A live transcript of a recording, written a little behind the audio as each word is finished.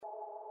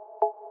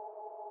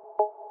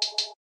And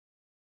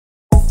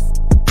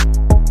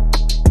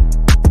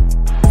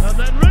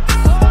then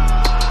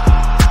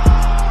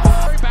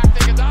back to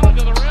Iguodala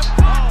to the rim.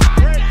 Oh,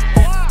 great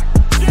block.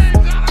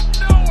 James out of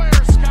nowhere,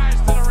 skies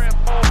to the rim.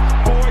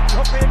 Boyd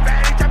took the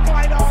advantage and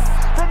played off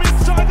from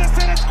inside the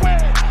center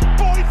square.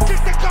 Boyd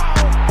kicked the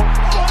goal.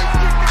 Boyd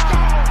kicked the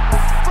goal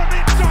from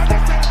inside the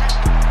center.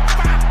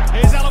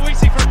 Here's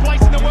Aloisi for a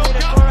place in the World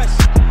Cup.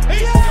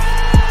 He's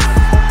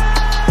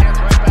hands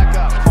right back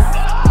up.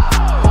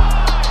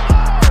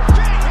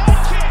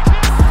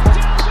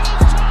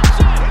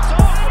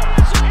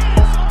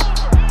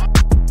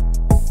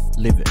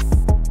 Live it,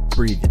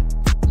 breathe it,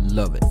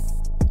 love it.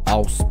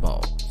 All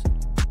sports,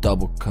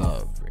 double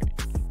coverage.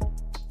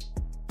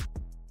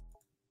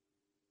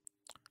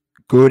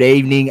 Good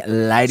evening,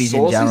 ladies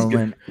and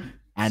gentlemen,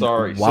 and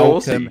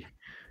welcome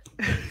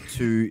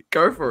to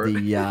Go for it.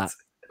 the.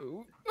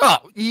 Oh,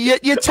 you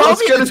told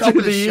me at the top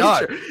of the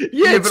show.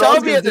 Yeah, You but I was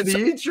told me going at to the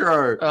do the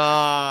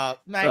intro.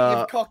 Mate,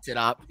 you've cocked it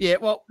up. Yeah,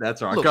 well,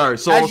 That's all right. look, Go.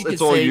 as Sauce, you can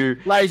it's all see, you.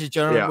 ladies and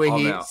gentlemen, Yeah, we're I'm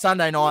here out.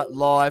 Sunday night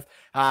live.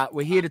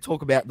 We're here to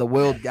talk about the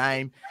World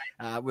Game.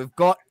 We've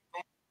got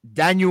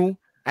Daniel,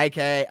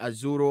 aka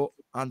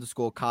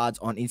Azuro_cards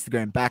on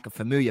Instagram, back, a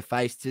familiar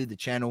face to the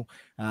channel.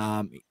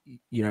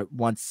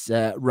 Once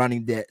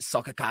running the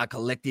Soccer Card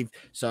Collective.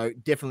 So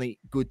definitely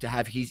good to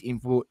have his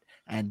input.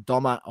 And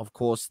Doma, of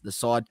course, the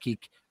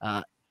sidekick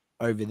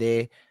over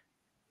there.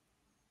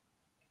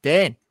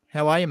 Dan,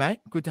 how are you,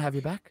 mate? Good to have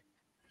you back.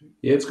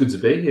 Yeah, it's good to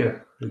be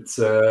here. It's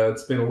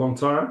been a long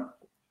time.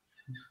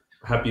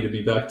 Happy to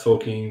be back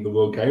talking the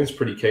World Games.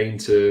 Pretty keen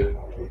to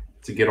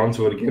get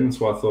onto it again.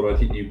 So I thought I'd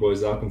hit you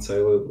boys up and say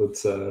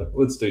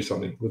let's do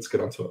something. Let's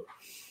get onto it.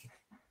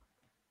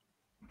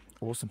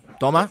 Awesome.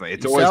 Doma, Definitely.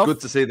 It's yourself? always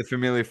good to see the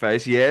familiar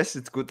face. Yes,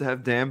 it's good to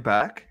have Dan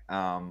back.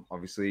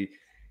 Obviously,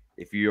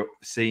 if you're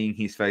seeing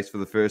his face for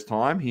the first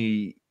time,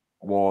 he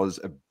was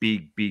a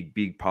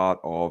big part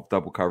of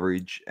Double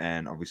Coverage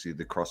and obviously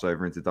the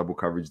crossover into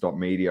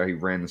doublecoverage.media. He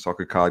ran the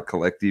Soccer Card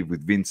Collective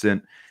with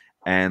Vincent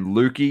and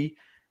Lukey.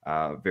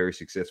 Very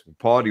successful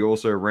pod. He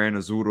also ran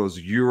Azuro's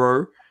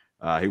Euro.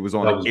 He was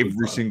on That was good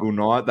every fun. single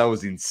night. That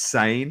was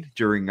insane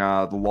during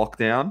the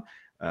lockdown.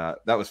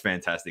 That was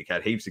fantastic.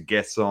 Had heaps of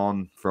guests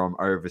on from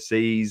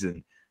overseas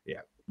and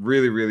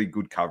really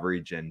good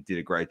coverage and did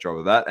a great job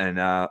of that. And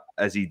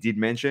as he did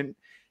mention,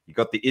 you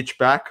got the itch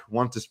back,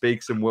 want to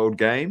speak some World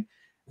Game,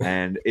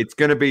 and it's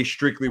going to be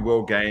strictly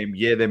World Game.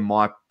 Yeah, there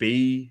might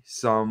be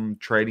some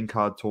trading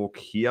card talk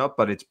here,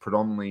 but it's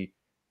predominantly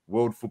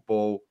world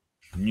football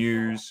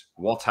news,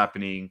 what's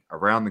happening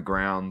around the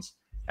grounds,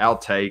 our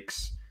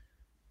takes,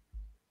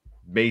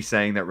 me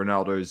saying that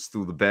Ronaldo is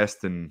still the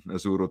best, and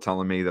Azuro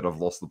telling me that I've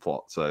lost the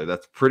plot. So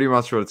that's pretty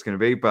much what it's going to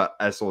be. But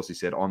as Saucy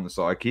said, I'm the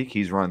sidekick.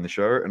 He's running the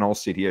show, and I'll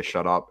sit here,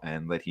 shut up,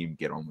 and let him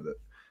get on with it.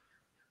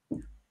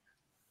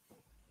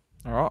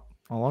 All right.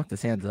 I like the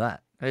sound of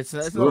that. It's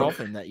not good.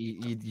 often that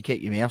you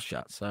keep your mouth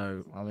shut.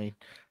 So, I mean,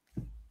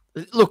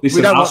 look, Listen,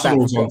 we don't want that.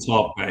 Arsenal's on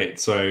top, mate.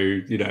 So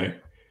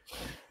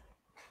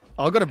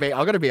I got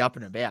to be up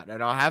and about,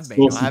 and I have been.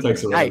 Saucy I have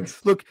takes been. it Hey, right.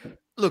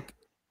 look,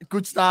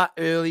 good start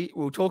early.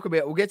 We'll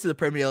get to the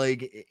Premier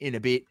League in a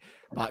bit,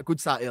 but good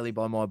start early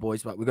by my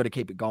boys. But we've got to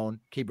keep it going,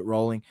 keep it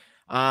rolling.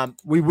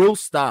 We will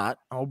start.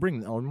 I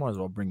might as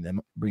well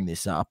bring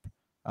this up.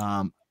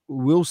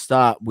 We'll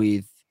start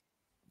with,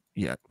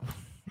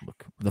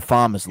 look, the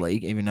Farmers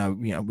League. Even though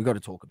we've got to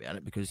talk about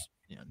it because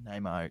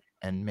Neymar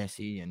and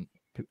Messi and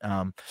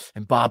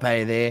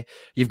Mbappe are there.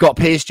 You've got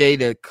PSG.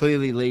 They're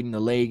clearly leading the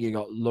league. You've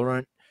got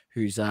Laurent,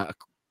 who's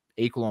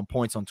equal on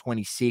points on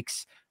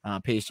 26.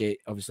 PSG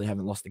obviously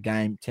haven't lost a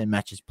game, 10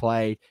 matches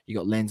played. You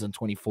got Lens on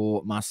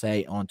 24,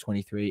 Marseille on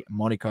 23,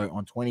 Monaco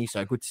on 20.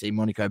 So good to see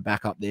Monaco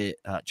back up there,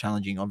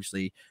 challenging.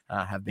 Obviously,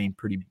 have been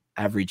pretty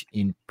average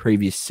in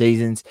previous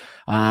seasons.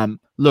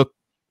 Look,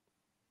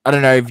 I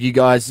don't know if you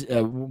guys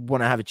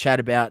want to have a chat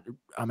about.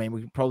 I mean,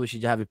 we probably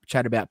should have a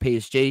chat about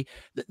PSG.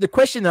 The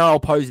question that I'll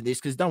pose in this,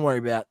 because don't worry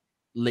about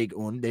Ligue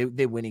 1.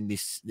 They're winning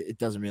this. It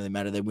doesn't really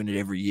matter. They win it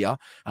every year.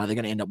 They're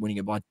going to end up winning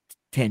it by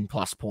 10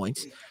 plus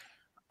points,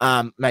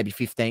 maybe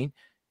 15.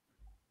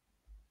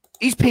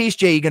 Is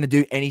PSG going to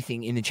do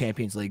anything in the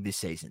Champions League this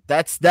season?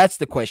 That's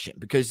the question,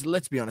 because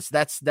let's be honest,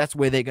 that's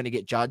where they're going to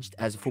get judged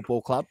as a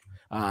football club.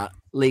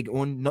 Ligue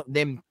 1, not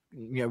them,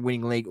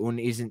 winning Ligue 1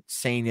 isn't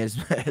seen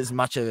as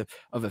much of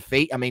a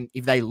feat. I mean,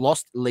 if they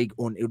lost Ligue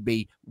 1, it would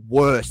be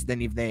worse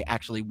than if they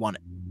actually won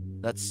it.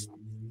 That's,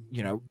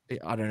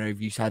 I don't know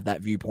if you have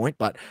that viewpoint,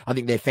 but I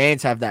think their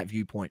fans have that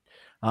viewpoint.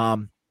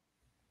 What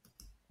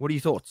are your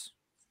thoughts?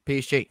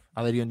 PSG,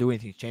 are they going to do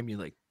anything in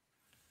Champions League?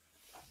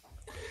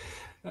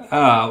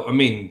 I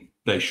mean,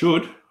 they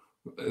should.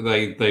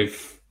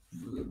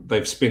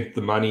 They've spent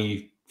the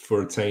money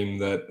for a team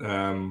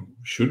that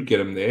should get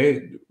them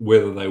there.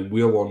 Whether they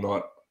will or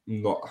not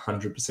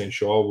 100%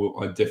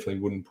 sure. I definitely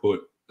wouldn't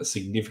put a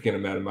significant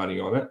amount of money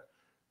on it.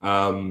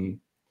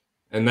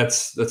 And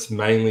that's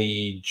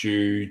mainly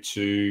due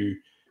to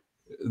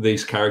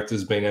these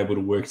characters being able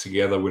to work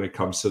together when it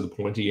comes to the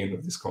pointy end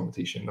of this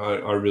competition.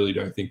 I really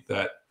don't think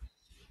that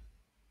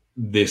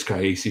there's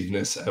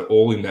cohesiveness at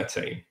all in that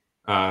team.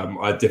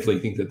 I definitely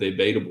think that they're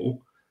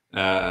beatable.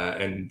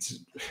 And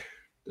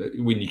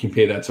when you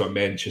compare that to a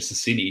Manchester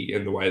City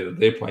and the way that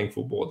they're playing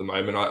football at the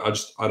moment,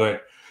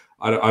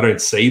 I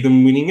don't see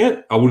them winning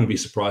it. I wouldn't be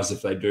surprised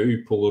if they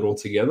do pull it all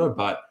together,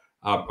 but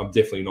I'm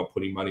definitely not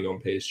putting money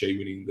on PSG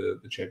winning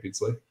the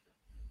Champions League.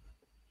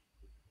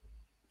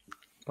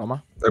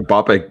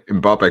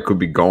 Mbappe could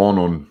be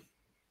gone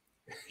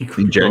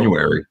in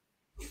January.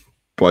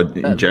 But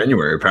in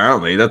January,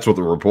 apparently, that's what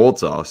the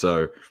reports are.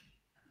 So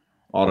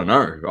I don't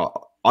know.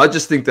 I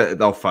just think that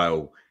they'll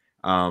fail.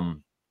 The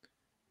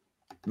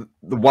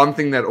one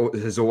thing that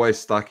has always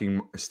stuck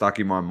in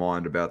my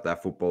mind about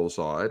that football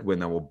side when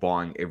they were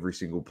buying every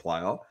single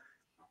player,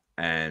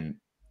 and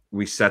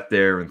we sat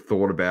there and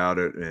thought about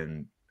it,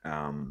 and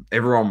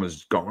everyone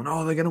was going,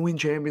 "Oh, they're going to win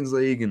Champions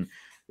League, and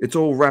it's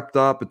all wrapped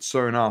up, it's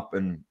sewn up."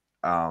 And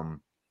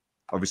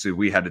obviously,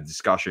 we had a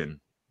discussion,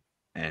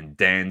 and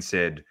Dan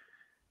said,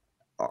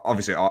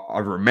 obviously, I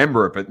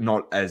remember it, but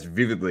not as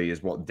vividly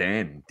as what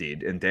Dan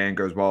did. And Dan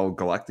goes, well,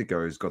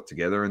 Galacticos got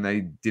together and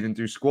they didn't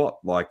do squat.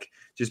 Like,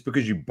 just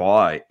because you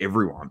buy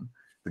everyone,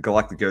 the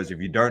Galacticos,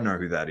 if you don't know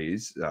who that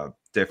is,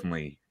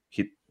 definitely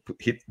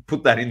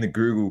put that in the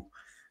Google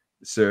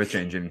search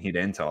engine and hit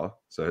enter.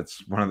 So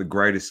it's one of the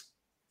greatest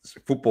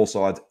football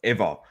sides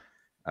ever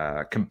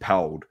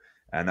compelled.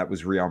 And that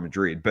was Real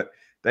Madrid. But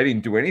they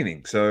didn't do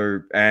anything. So,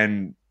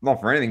 and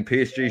not for anything,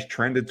 PSG's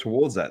trended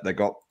towards that. They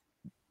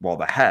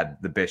had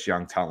the best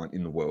young talent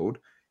in the world.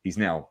 He's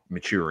now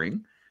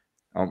maturing.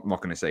 I'm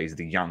not going to say he's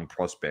the young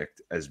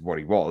prospect as what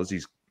he was.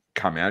 He's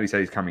come out. He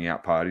said he's coming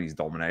out party. He's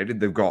dominated.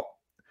 They've got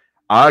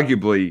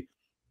arguably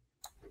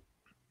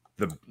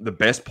the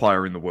best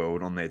player in the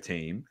world on their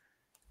team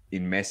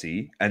in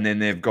Messi. And then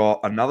they've got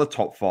another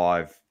top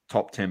 5,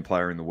 top 10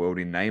 player in the world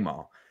in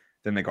Neymar.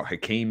 Then they got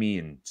Hakimi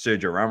and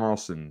Sergio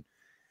Ramos and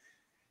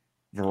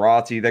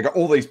Verratti. They got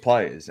all these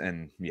players.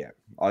 And yeah,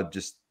 I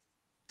just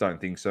don't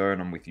think so,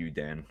 and I'm with you,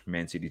 Dan.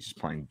 Man City's just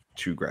playing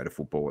too great a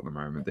football at the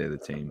moment. They're the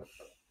team.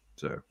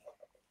 So,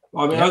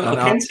 I mean, I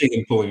can see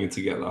them pulling it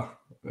together.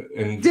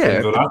 And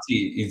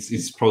Verratti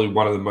is probably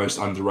one of the most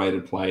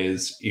underrated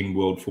players in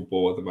world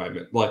football at the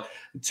moment. Like,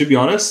 to be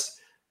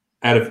honest,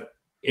 out of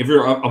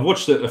I've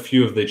watched a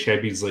few of the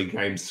Champions League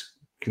games,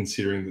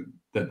 considering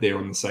that they're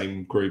on the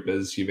same group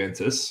as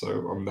Juventus. So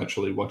I'm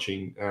naturally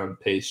watching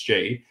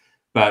PSG,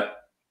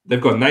 but they've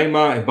got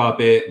Neymar,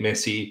 Mbappe,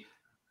 Messi.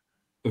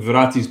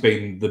 Verratti's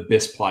been the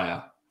best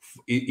player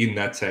in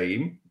that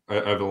team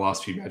over the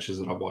last few matches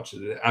that I've watched.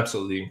 It's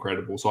absolutely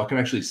incredible. So I can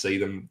actually see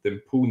them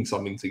pulling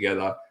something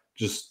together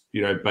just,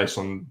 based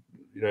on,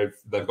 they've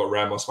got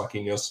Ramos,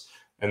 Marquinhos,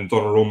 and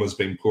Donnarumma's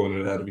been pulling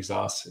it out of his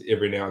ass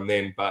every now and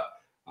then. But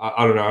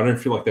I don't know. I don't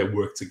feel like they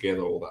work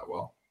together all that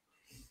well.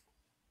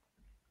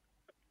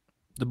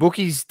 The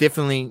bookies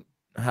definitely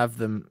have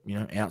them,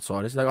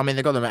 outsiders. I mean,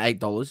 they got them at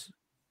 $8.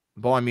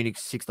 Bayern Munich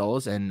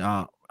 $6, and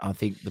I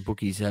think the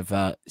bookies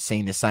have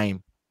seen the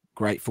same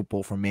great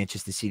football from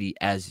Manchester City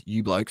as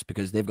you blokes,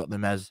 because they've got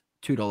them as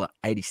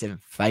 $2.87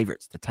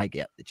 favourites to take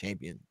out the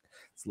Champions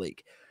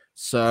League.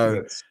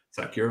 So it's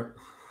accurate.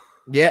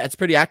 Yeah, it's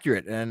pretty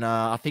accurate. And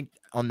I think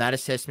on that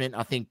assessment,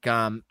 I think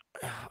I'm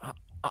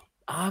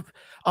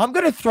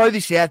going to throw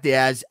this out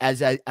there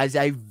as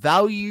a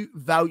value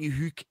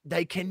who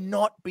they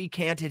cannot be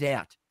counted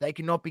out. They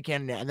cannot be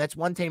counted out. And that's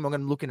one team I'm going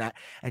to be looking at.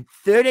 And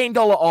 $13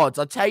 odds,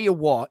 I'll tell you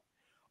what,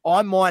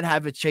 I might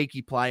have a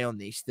cheeky play on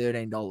this,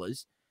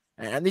 $13.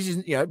 And this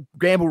is,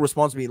 gamble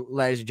responsibly,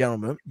 ladies and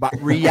gentlemen, but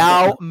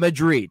Real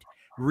Madrid,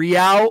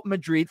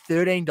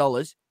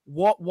 $13.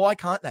 Why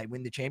can't they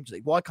win the Champions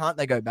League? Why can't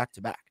they go back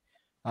to back?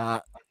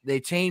 Their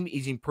team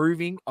is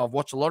improving. I've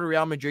watched a lot of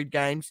Real Madrid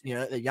games.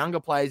 The younger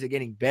players are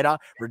getting better.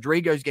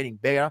 Rodrigo's getting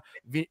better.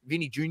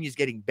 Vinny Jr. is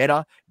getting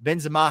better.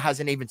 Benzema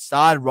hasn't even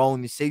started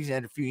rolling this season.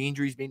 Had a few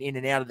injuries, been in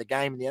and out of the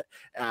game,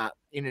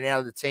 in and out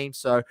of the team.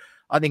 So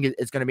I think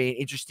it's going to be an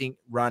interesting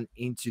run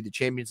into the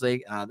Champions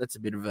League. That's a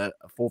bit of a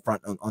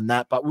forefront on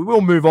that. But we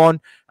will move on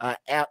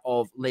out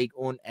of Ligue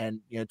 1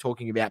 and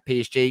talking about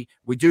PSG.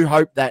 We do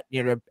hope that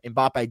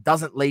Mbappe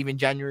doesn't leave in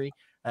January.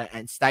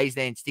 And stays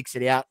there and sticks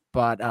it out.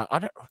 But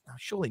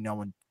surely no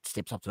one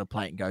steps up to the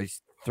plate and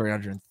goes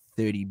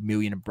 330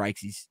 million and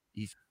breaks his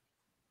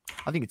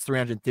I think it's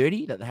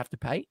 330 that they have to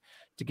pay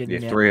to get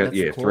him out.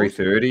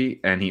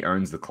 330, and he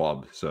owns the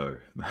club. So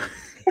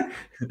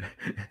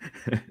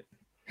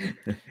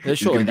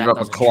surely that give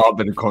up a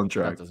club and a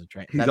contract.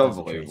 He's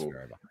unbelievable.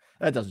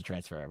 That doesn't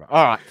transfer over.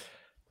 All right,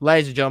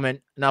 ladies and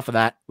gentlemen, enough of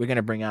that. We're going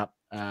to bring up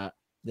the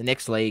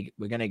next league.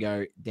 We're going to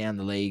go down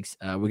the leagues.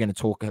 We're going to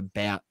talk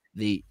about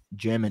the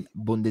German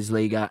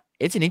Bundesliga.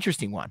 It's an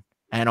interesting one.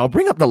 And I'll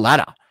bring up the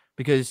ladder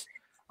because,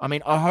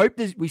 I hope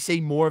that we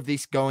see more of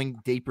this going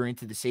deeper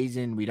into the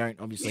season. We don't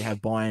obviously have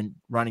Bayern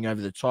running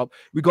over the top.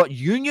 We got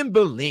Union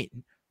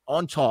Berlin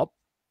on top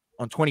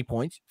on 20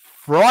 points.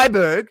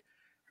 Freiburg,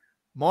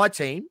 my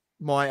team,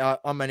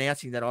 I'm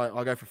announcing that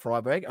I go for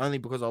Freiburg only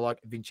because I like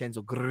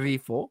Vincenzo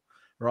Grifo,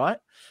 right?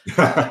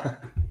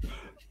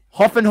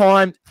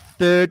 Hoffenheim,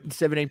 third,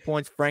 17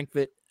 points.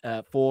 Frankfurt,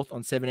 fourth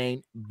on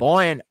 17.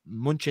 Bayern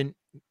Munchen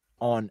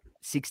on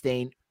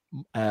 16.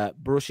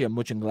 Borussia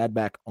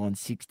Mönchengladbach on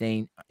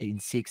 16 in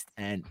sixth,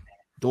 and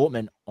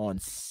Dortmund on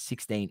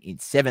 16 in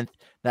seventh.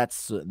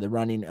 That's the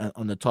running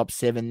on the top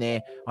 7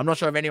 there. I'm not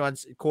sure if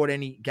anyone's caught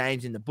any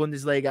games in the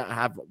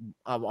Bundesliga.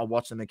 I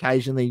watch them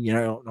occasionally,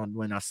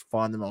 when I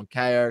find them on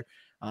KO.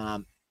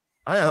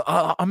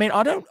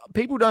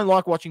 People don't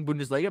like watching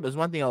Bundesliga, but there's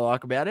one thing I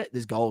like about it.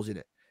 There's goals in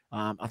it.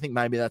 I think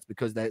maybe that's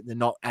because they're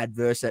not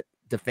adverse at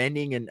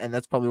defending, and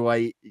that's probably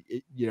why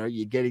you're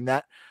getting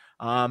that.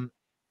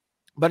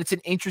 But it's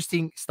an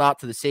interesting start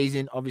to the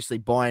season. Obviously,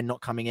 Bayern not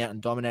coming out and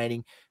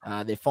dominating.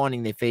 They're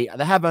finding their feet.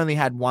 They have only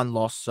had one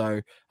loss, so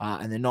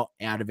and they're not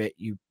out of it.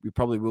 You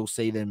probably will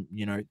see them,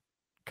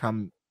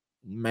 come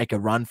make a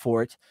run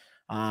for it.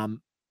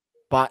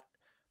 But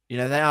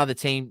they are the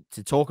team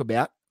to talk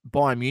about.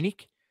 Bayern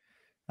Munich.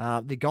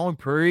 They're going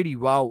pretty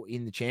well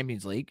in the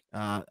Champions League.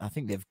 I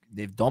think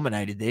they've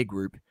dominated their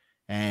group,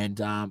 and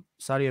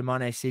Sadio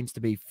Mane seems to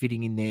be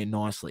fitting in there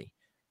nicely.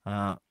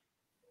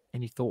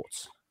 Any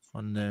thoughts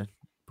on the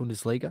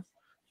Bundesliga,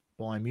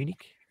 Bayern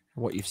Munich,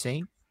 what you've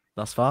seen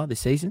thus far this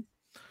season?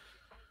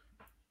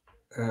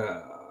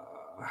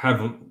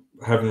 Haven't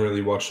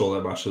really watched all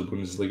that much of the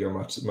Bundesliga.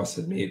 I must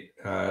admit,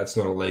 it's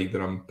not a league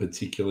that I'm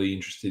particularly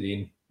interested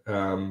in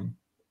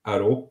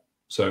at all.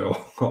 So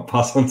I'll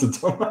pass on to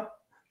Tom.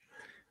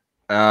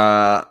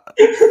 No,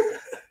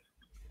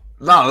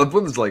 the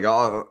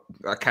Bundesliga,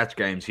 I catch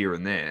games here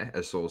and there,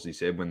 as Saucy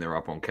said, when they're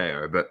up on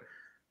KO. But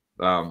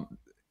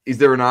is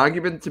there an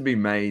argument to be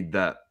made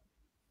that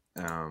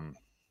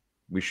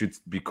we should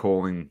be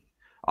calling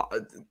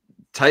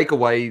take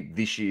away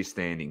this year's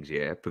standings,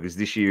 because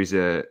this year is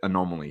an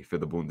anomaly for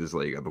the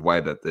Bundesliga, the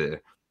way that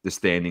the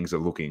standings are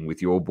looking,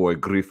 with your boy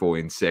Grifo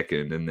in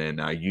second and then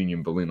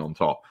Union Berlin on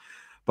top.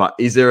 But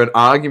is there an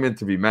argument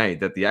to be made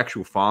that the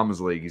actual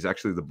Farmers League is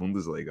actually the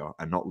Bundesliga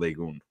and not Ligue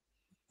 1?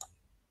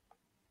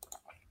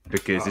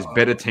 Because there's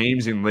better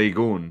teams in Ligue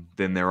 1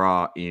 than there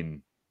are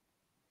in...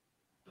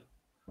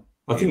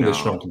 I think they're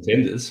strong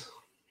contenders.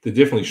 They're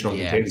definitely strong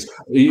contenders.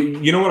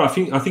 You know what? I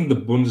think the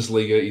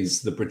Bundesliga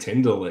is the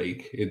pretender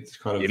league. It's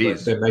kind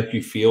of they make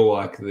you feel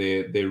like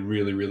they're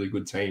really, really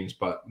good teams,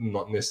 but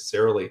not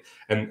necessarily.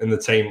 And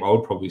the team I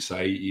would probably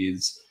say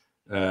is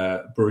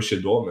Borussia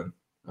Dortmund.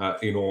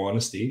 In all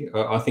honesty,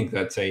 I think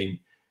that team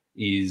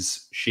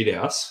is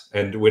shithouse.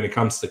 And when it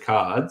comes to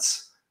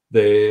cards,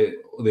 their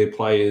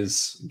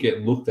players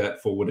get looked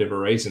at for whatever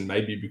reason.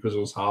 Maybe because it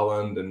was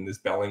Haaland and there's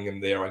Bellingham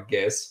there, I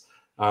guess.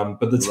 But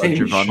the team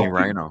Giovanni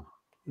Reina.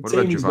 What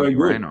about Giovanni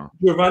Reina?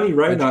 Giovanni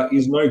Reina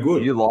is no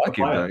good. You like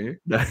him, don't you?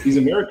 He's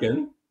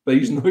American, but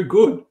he's no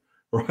good,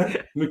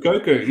 right?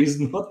 Moukoko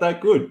is not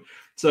that good.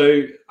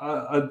 So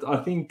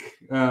I think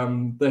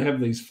they have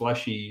these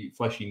flashy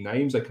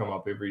names that come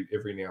up every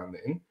now and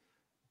then.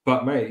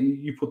 But, mate,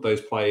 you put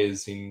those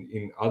players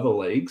in other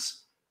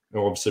leagues,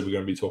 and obviously we're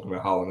going to be talking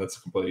about Haaland. That's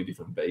a completely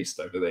different beast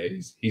over there.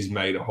 He's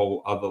made a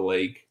whole other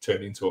league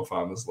turn into a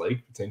Farmers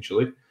League,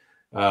 potentially.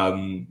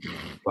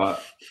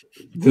 But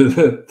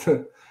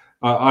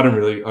I don't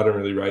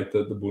really rate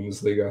the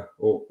Bundesliga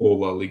or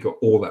La Liga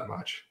all that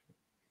much.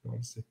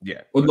 Honestly.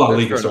 Yeah. Well, La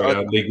Liga, sorry,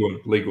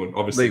 Ligue 1,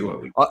 obviously.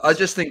 Ligue 1. I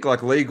just think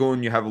like Ligue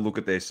 1, you have a look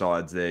at their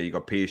sides there. You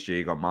got PSG,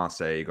 you got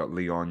Marseille, you got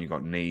Lyon, you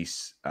got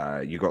Nice,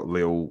 you got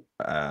Lille.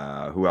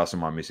 Who else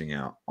am I missing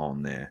out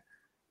on there?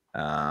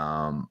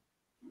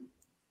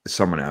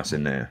 Someone else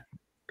in there.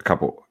 A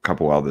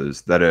couple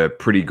others that are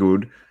pretty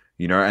good,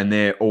 and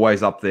they're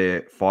always up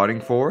there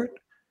fighting for it.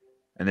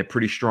 And they're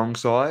pretty strong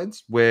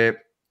sides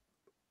where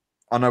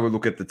I know we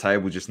look at the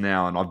table just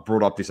now, and I've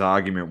brought up this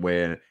argument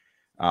where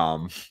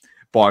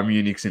Bayern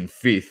Munich's in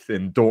 5th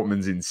and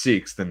Dortmund's in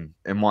 6th, and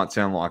it might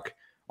sound like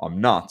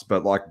I'm nuts,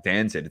 but like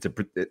Dan said,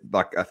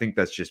 I think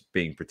that's just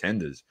being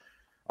pretenders.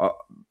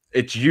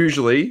 It's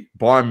usually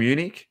Bayern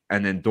Munich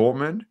and then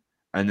Dortmund,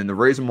 and then the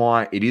reason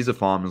why it is a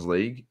Farmers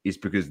League is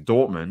because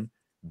Dortmund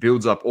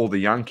builds up all the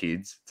young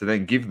kids to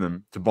then give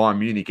them to Bayern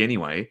Munich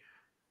anyway,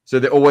 so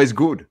they're always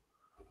good.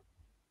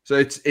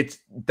 So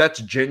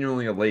that's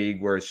genuinely a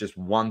league where it's just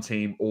one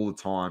team all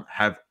the time,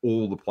 have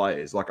all the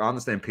players. Like I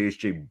understand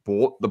PSG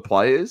bought the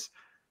players.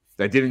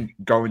 They didn't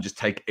go and just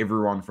take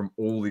everyone from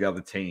all the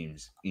other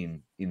teams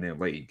in their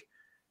league.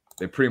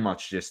 They're pretty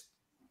much just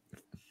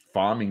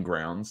farming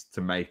grounds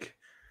to make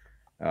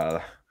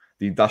the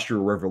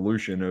industrial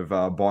revolution of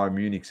Bayern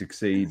Munich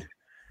succeed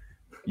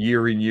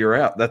year in, year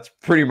out. That's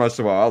pretty much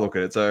the way I look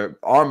at it. So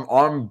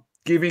I'm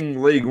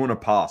giving Ligue 1 a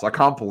pass. I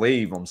can't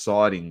believe I'm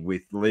siding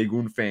with Ligue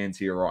 1 fans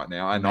here right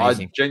now. And I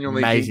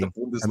genuinely think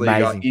the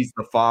Bundesliga is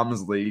the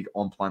Farmers League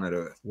on planet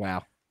Earth.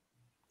 Wow.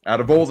 Out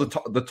of all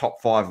the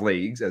top 5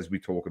 leagues, as we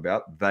talk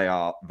about, they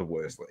are the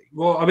worst league.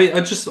 Well, I mean,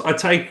 I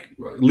take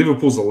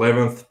Liverpool's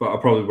 11th, but I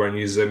probably won't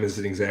use them as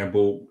an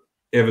example.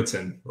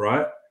 Everton,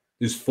 right?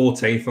 Who's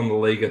 14th on the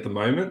league at the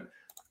moment.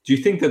 Do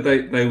you think that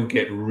they would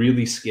get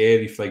really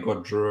scared if they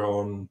got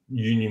drawn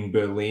Union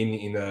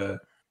Berlin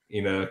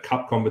in a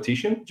cup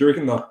competition? Do you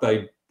reckon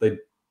that they'd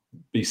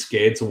be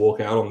scared to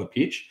walk out on the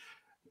pitch?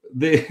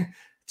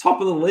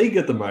 top of the league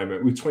at the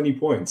moment with 20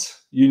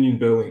 points. Union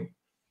Berlin.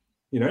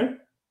 You know,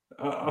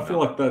 I feel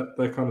like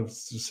that kind of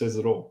says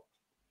it all.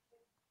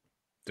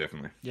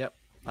 Definitely. Yep.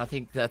 I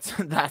think that's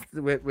that.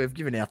 We've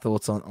given our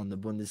thoughts on the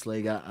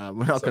Bundesliga.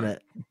 We're not going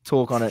to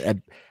talk on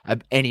it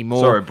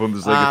anymore. Sorry,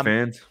 Bundesliga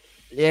fans.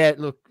 Yeah,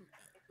 look,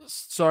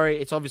 sorry,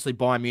 it's obviously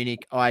Bayern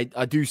Munich. I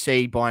do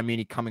see Bayern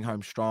Munich coming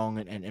home strong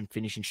and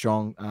finishing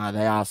strong.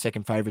 They are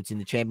second favourites in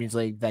the Champions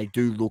League. They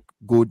do look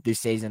good this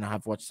season. I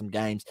have watched some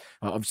games,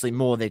 obviously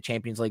more of their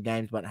Champions League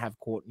games, but have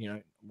caught,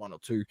 one or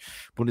two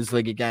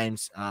Bundesliga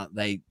games.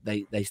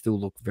 They still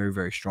look very,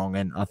 very strong.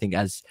 And I think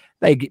as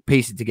they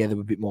piece it together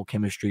with a bit more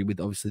chemistry with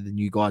obviously the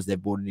new guys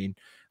they've brought in,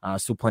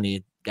 still plenty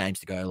of games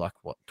to go, like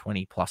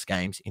 20 plus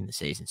games in the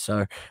season.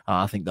 So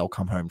I think they'll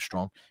come home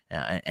strong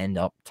and end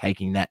up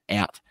taking that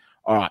out.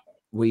 All right,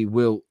 we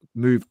will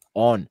move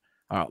on.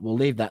 All right, we'll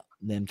leave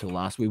them till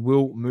last. We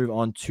will move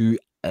on to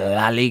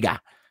La Liga,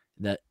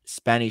 the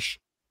Spanish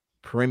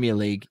Premier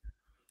League,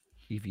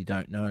 if you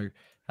don't know.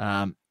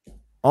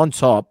 On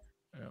top,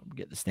 I'll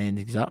get the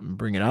standings up and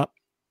bring it up.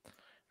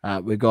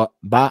 We've got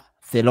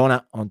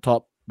Barcelona on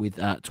top with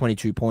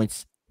 22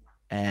 points.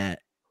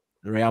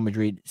 Real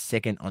Madrid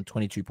second on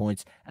 22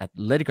 points.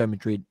 Atletico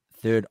Madrid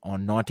third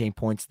on 19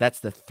 points. That's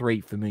the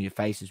three familiar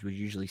faces we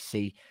usually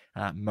see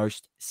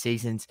most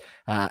seasons.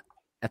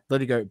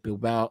 Atletico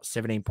Bilbao,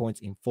 17 points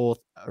in fourth.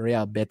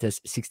 Real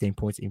Betis, 16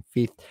 points in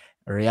fifth.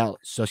 Real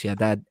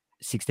Sociedad,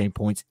 16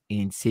 points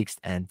in sixth.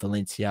 And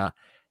Valencia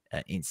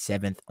in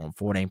seventh on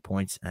 14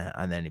 points.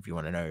 And then if you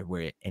want to know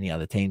where any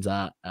other teams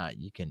are,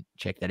 you can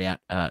check that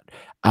out.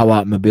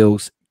 Awa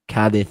Mobiles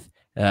Cardiff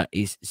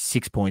is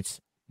 6 points,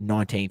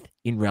 19th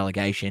in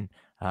relegation.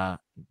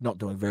 Not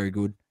doing very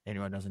good.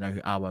 Anyone doesn't know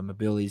who Awa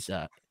Mobile is,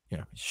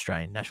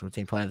 Australian national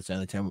team player. That's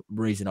the only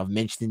reason I've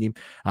mentioned him.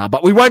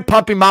 But we won't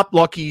pump him up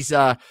like he's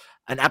an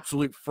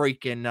absolute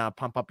freak and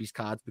pump up his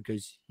cards,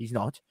 because he's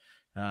not.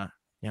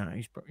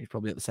 He's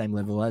probably at the same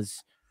level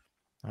as,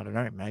 I don't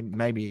know,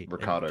 maybe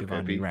Ricardo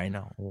Pepe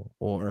Reina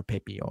or a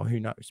Pepe, or who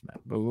knows, man.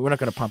 But we're not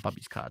going to pump up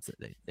his cards that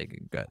they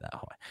can go that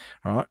high.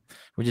 All right,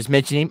 we'll just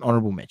mention him,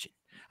 honourable mention.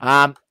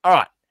 All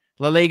right,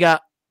 La Liga,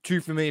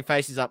 two familiar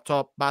faces up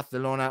top: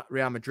 Barcelona,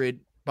 Real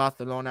Madrid.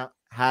 Barcelona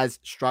has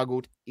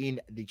struggled in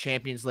the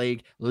Champions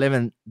League.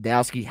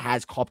 Lewandowski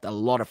has copped a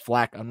lot of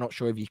flack. I'm not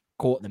sure if you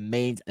caught the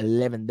memes.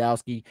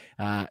 Lewandowski,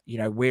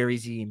 where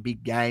is he in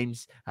big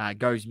games?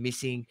 Goes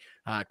missing.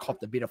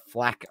 Copped a bit of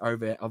flack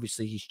over,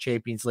 obviously, his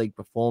Champions League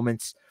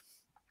performance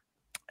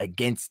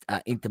against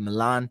Inter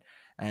Milan.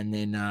 And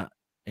then,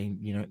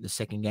 the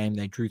second game,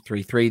 they drew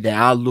 3-3. They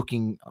are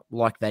looking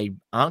like they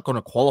aren't going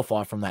to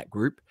qualify from that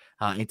group.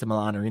 Inter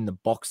Milan are in the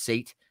box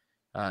seat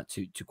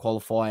to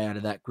qualify out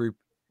of that group.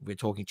 We're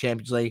talking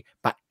Champions League,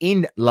 but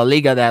in La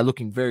Liga, they're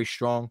looking very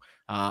strong.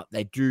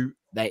 Xavi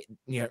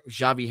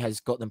has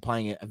got them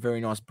playing a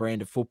very nice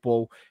brand of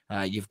football.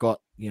 You've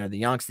got, the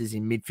youngsters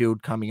in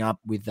midfield coming up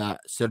with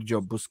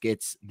Sergio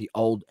Busquets, the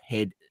old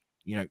head,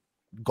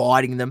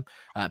 guiding them.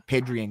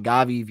 Pedri and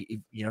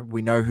Gavi,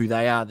 we know who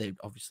they are. They're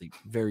obviously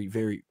very,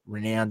 very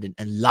renowned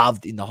and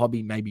loved in the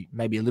hobby,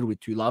 maybe a little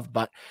bit too loved,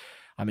 but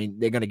I mean,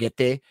 they're going to get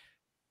there.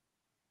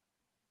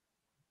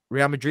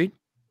 Real Madrid,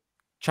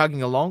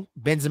 chugging along.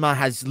 Benzema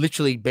has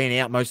literally been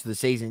out most of the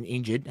season,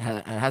 injured,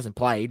 hasn't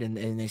played,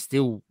 and they're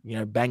still,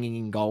 banging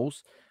in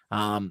goals.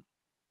 The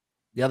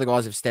other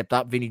guys have stepped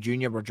up. Vinny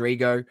Jr.,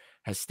 Rodrigo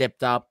has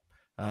stepped up.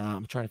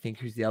 I'm trying to think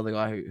who's the other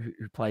guy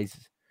who plays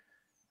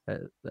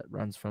that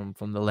runs from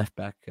the left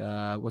back.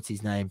 What's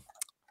his name?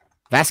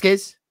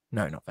 Vasquez?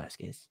 No, not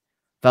Vasquez.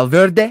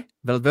 Valverde,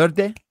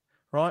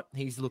 right?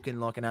 He's looking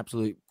like an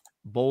absolute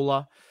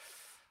baller.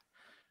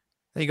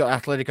 Then you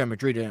got Atletico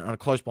Madrid on a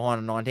close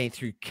behind on 19th,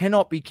 who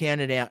cannot be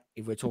counted out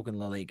if we're talking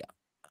La Liga.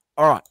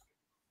 All right,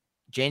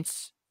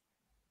 gents,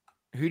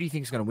 who do you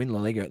think is going to win La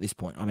Liga at this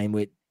point? I mean,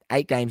 we're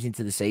 9 games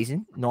into the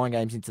season.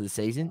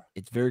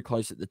 It's very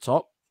close at the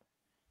top.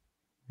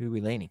 Who are we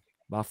leaning?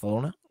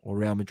 Barcelona or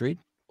Real Madrid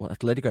or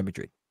Atletico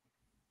Madrid?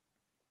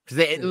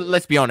 Because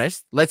let's be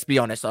honest.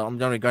 I'm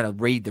not going to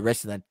read the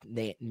rest of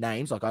their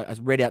names. Like I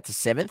read out to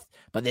 7th,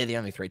 but they're the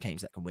only 3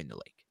 teams that can win the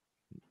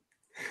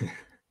league.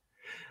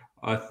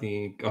 I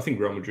think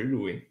Real Madrid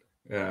will win.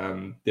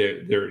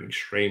 They're an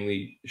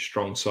extremely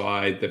strong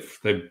side.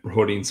 They've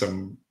brought in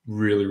some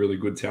really, really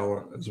good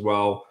talent as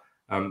well.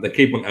 They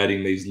keep on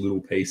adding these little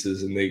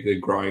pieces, and they're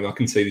growing. I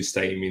can see this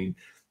team in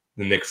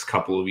the next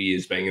couple of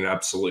years being an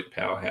absolute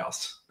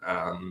powerhouse.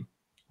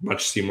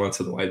 Much similar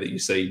to the way that you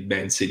see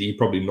Man City,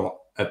 probably not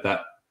at that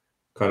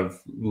kind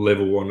of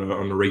level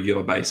on a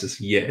regular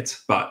basis yet,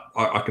 but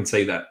I can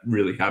see that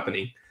really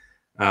happening.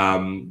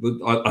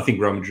 I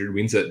think Real Madrid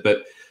wins it,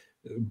 but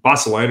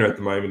Barcelona at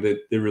the moment,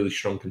 they're really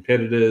strong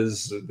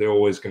competitors. They're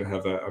always going to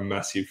have a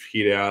massive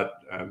hit out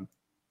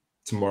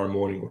tomorrow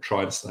morning. We'll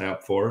try to stay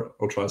up for it.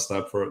 I'll try to stay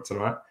up for it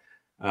tonight.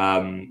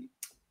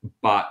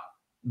 But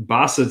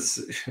Barca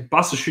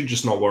should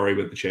just not worry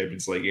about the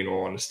Champions League, in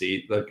all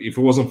honesty. Like, if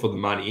it wasn't for the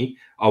money,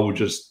 I would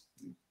just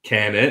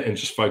can it and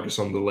just focus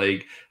on the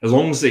league. As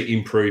long as they're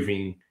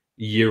improving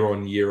year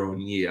on year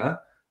on year,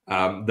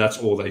 That's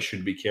all they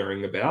should be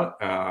caring about,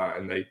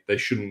 and they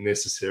shouldn't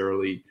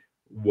necessarily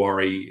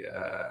worry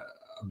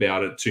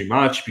about it too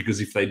much, because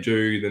if they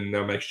do, then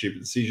they'll make stupid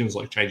decisions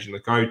like changing the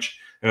coach,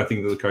 and I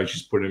think that the coach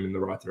has put him in the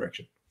right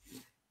direction.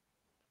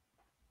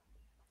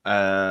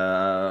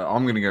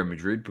 I'm going to go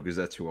Madrid because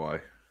that's who I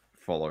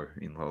follow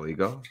in La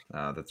Liga.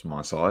 That's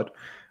my side.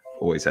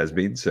 Always has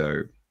been.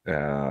 So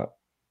the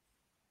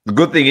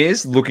good thing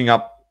is, looking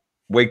up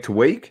week to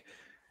week,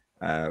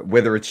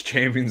 whether it's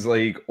Champions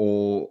League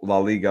or La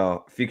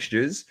Liga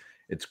fixtures,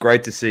 it's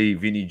great to see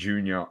Vinny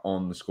Jr.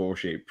 on the score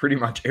sheet. Pretty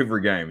much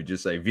every game, it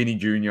just say Vinny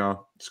Jr.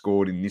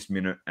 scored in this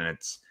minute, and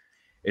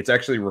it's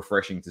actually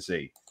refreshing to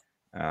see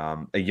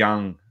a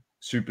young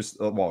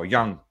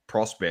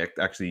prospect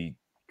actually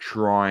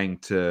trying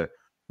to,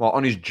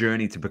 on his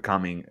journey to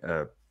becoming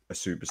a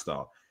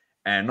superstar.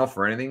 And not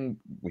for anything,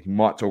 we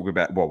will talk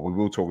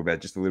about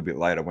just a little bit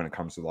later when it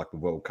comes to like the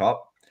World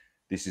Cup.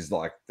 This is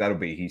like, that'll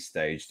be his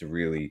stage to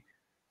really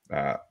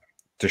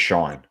to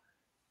shine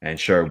and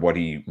show what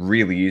he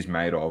really is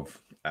made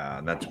of.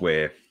 That's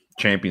where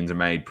champions are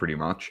made, pretty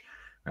much.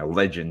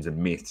 Legends and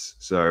myths.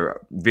 So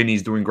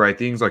Vinny's doing great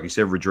things. Like you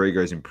said,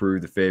 Rodrigo's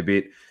improved a fair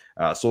bit.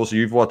 Saucer,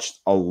 you've watched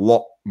a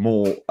lot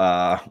more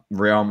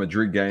Real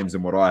Madrid games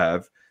than what I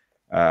have.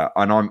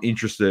 And I'm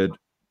interested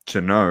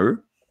to know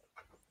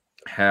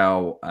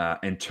how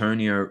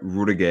Antonio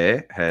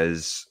Rudiger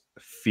has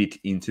fit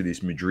into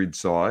this Madrid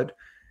side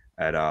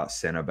at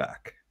centre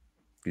back,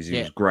 because he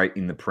was great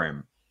in the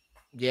Prem.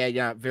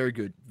 Yeah, very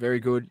good, very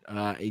good.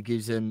 It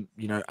gives them,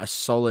 a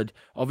solid,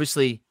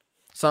 obviously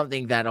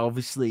something that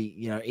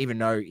even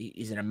though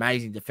he's an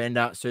amazing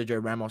defender,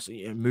 Sergio Ramos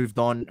moved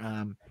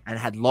on and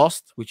had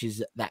lost, which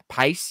is that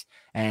pace,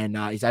 and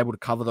he's able to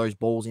cover those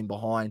balls in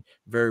behind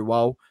very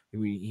well.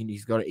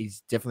 He's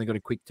definitely got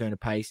a quick turn of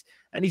pace,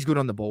 and he's good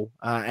on the ball,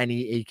 and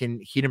he can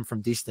hit him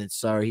from distance.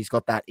 So he's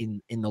got that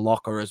in the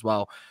locker as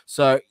well.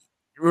 So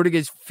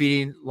Rudiger's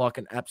fitting like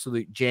an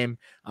absolute gem.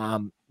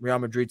 Real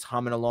Madrid's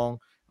humming along.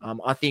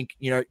 I think,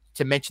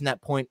 to mention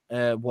that point,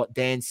 what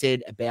Dan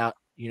said about,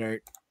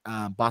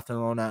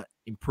 Barcelona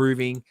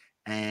improving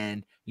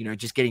and,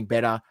 just getting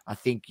better. I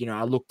think,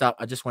 I looked up,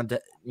 I just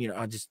wanted to,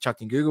 I just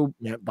chucked in Google,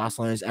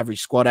 Barcelona's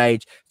average squad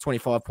age,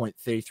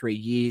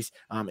 25.33 years.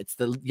 It's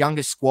the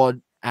youngest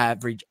squad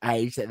average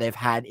age that they've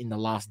had in the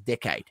last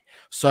decade.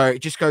 So it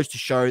just goes to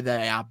show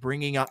they are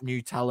bringing up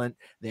new talent.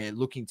 They're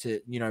looking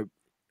to,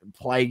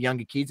 play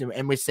younger kids,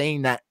 and we're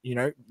seeing that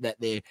that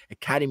their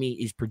academy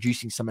is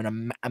producing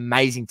some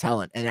amazing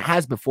talent, and it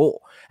has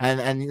before,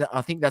 and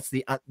I think that's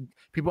the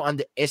people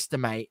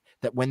underestimate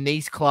that when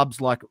these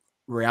clubs like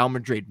Real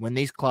Madrid, when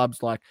these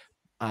clubs like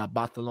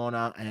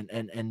Barcelona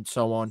and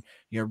so on,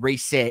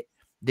 reset,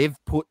 they've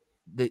put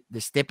the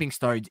stepping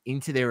stones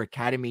into their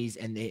academies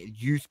and their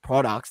youth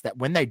products that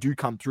when they do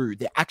come through,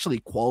 they're actually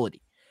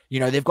quality.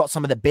 They've got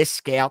some of the best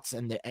scouts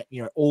and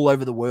all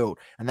over the world,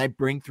 and they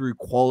bring through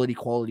quality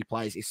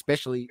players,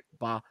 especially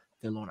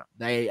Barcelona.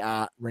 They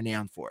are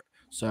renowned for it.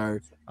 So,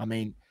 I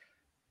mean,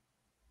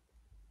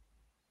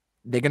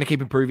 they're going to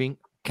keep improving.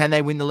 Can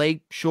they win the league?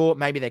 Sure,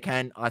 maybe they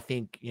can. I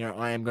think,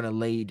 I am going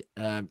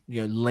to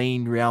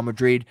lean Real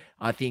Madrid.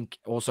 I think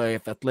also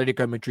if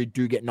Atletico Madrid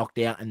do get knocked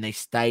out and they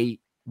stay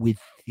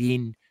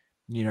within,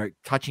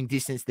 touching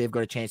distance, they've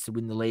got a chance to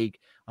win the league.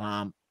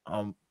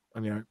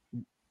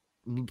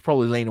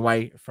 Probably lean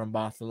away from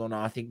Barcelona.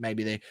 I think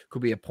maybe there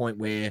could be a point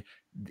where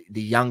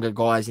the younger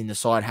guys in the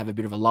side have a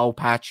bit of a lull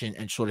patch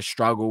and sort of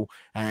struggle.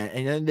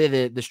 And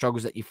they're the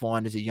struggles that you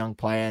find as a young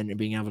player, and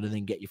being able to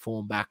then get your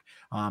form back.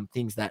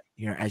 Things that,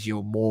 as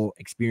you're more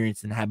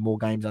experienced and have more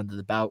games under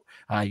the belt,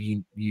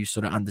 you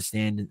sort of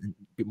understand and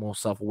a bit more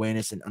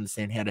self-awareness and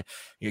understand how to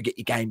get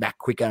your game back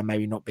quicker,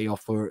 maybe not be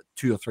off for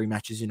 2 or 3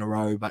 matches in a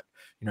row, but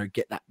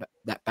get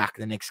that back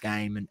the next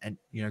game and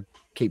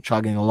keep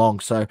chugging along.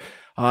 So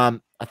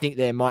I think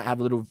they might have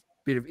a little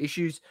bit of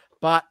issues,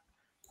 but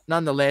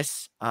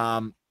nonetheless,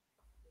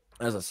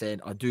 as I said,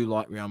 I do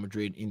like Real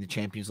Madrid in the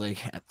Champions League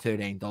at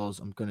 $13.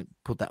 I'm going to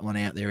put that one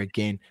out there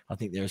again. I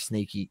think they're a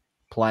sneaky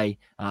play.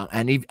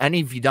 And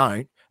if you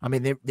don't, I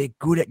mean, they're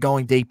good at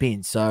going deep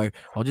in. So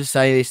I'll just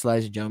say this,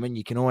 ladies and gentlemen,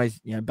 you can always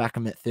back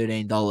them at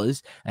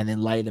 $13 and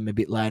then lay them a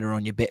bit later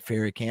on your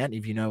Betfair account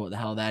if you know what the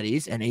hell that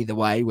is. And either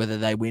way, whether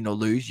they win or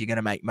lose, you're going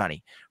to make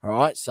money. All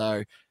right.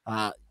 So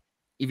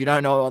if you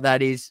don't know what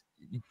that is,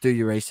 do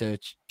your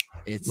research.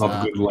 It's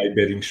love a good lay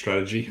betting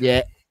strategy.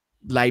 Yeah,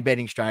 lay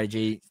betting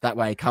strategy. That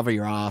way, cover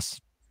your ass.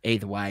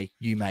 Either way,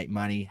 you make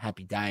money.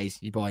 Happy days.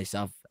 You buy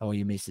yourself or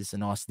your missus a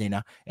nice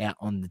dinner out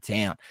on the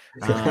town.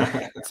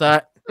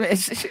 So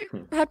it's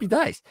happy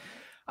days.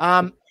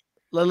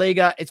 La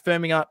Liga, it's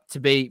firming up to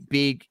be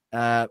big.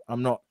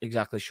 I'm not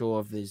exactly sure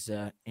if there's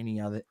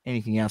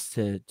anything else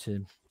to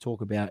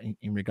talk about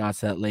in regards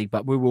to that league,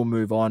 but we will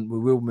move on. We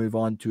will move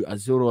on to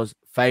Azzurro's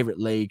favorite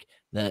league,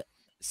 the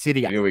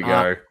Serie A. Here we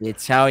go. The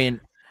Italian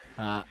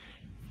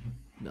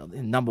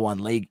number one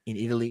league in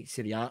Italy,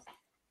 Serie A.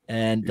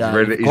 And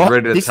he's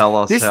ready to tell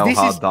us how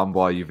hard done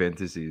by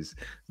Juventus is.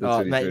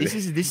 Mate, this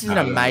is an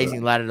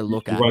amazing ladder to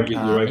look at. You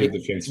won't get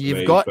defense from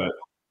me, got but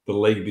the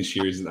league this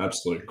year is an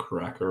absolute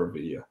cracker of a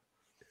year.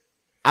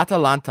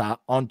 Atalanta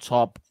on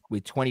top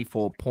with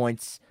 24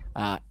 points.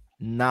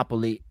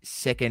 Napoli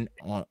second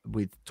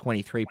with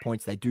 23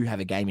 points. They do have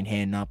a game in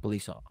hand, Napoli,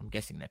 so I'm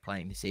guessing they're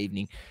playing this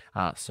evening.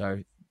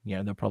 So,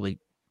 they'll probably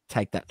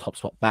take that top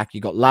spot back.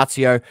 You got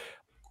Lazio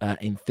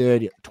in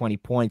third, 20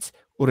 points.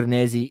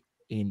 Udinese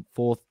in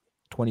fourth,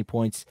 20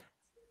 points.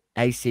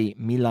 AC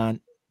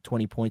Milan,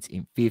 20 points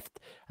in fifth.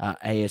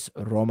 AS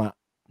Roma,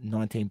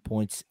 19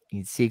 points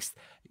in sixth.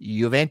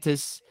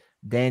 Juventus,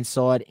 Dan's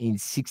side, in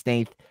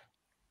 16th.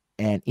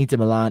 And Inter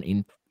Milan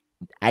in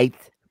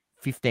 8th,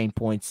 15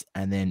 points.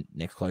 And then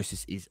next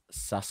closest is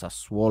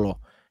Sassuolo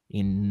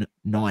in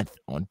 9th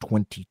on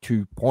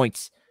 22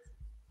 points.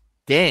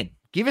 Dan,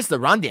 give us the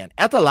rundown.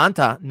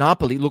 Atalanta,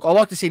 Napoli. Look, I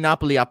like to see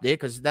Napoli up there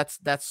because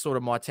that's sort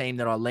of my team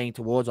that I lean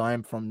towards. I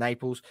am from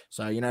Naples.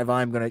 So, if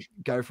I'm going to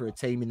go for a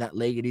team in that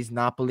league, it is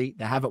Napoli.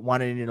 They haven't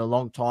won it in a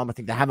long time. I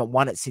think they haven't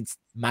won it since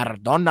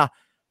Maradona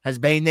has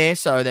been there.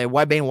 So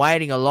they've been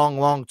waiting a long,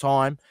 long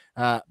time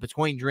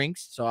between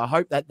drinks. So I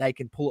hope that they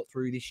can pull it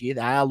through this year.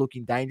 They are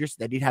looking dangerous.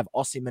 They did have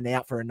Osimhen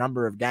out for a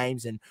number of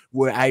games and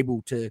were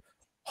able to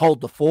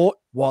hold the fort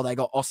while they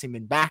got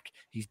Osimhen back.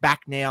 He's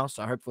back now.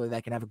 So hopefully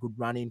they can have a good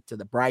run into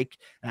the break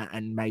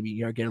and maybe,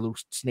 get a little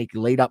sneaky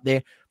lead up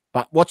there.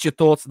 But what's your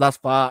thoughts thus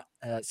far,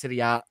 Serie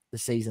A, the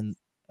season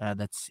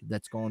that's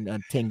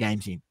gone 10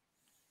 games in?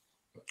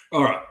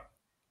 All right.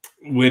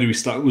 Where do we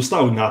start? We'll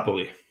start with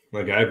Napoli.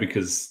 Okay,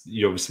 because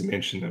you obviously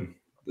mentioned them.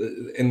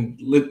 And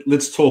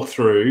let's talk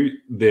through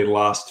their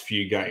last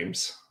few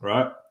games,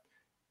 right?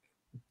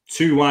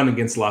 2-1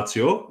 against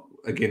Lazio,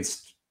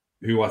 against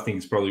who I think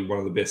is probably one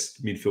of the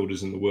best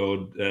midfielders in the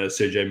world,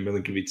 Sergej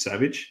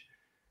Milinkovic-Savic.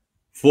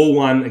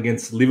 4-1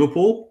 against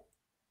Liverpool,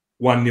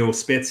 1-0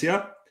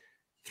 Spezia,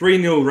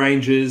 3-0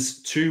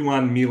 Rangers,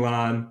 2-1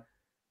 Milan,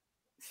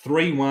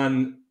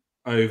 3-1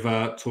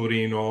 over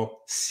Torino,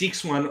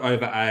 6-1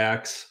 over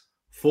Ajax,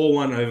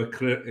 4-1 over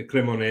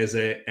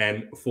Cremonese,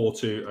 and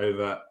 4-2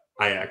 over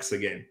Ajax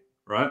again,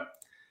 right?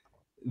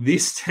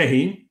 This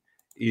team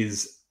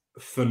is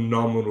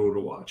phenomenal to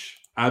watch.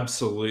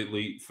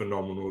 Absolutely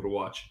phenomenal to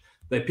watch.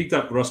 They picked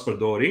up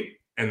Raspadori,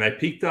 and they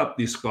picked up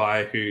this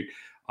guy who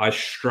I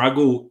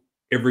struggle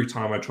every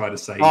time I try to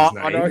say his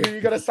name. I know who you're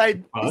going to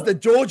say. It's the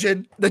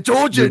Georgian. The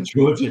Georgian,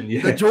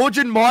 yeah. The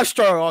Georgian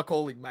maestro, I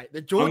call him, mate.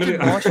 The Georgian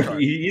maestro.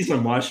 He is a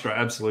maestro,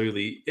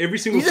 absolutely. Every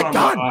single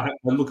time I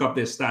look up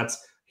their stats,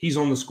 he's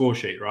on the score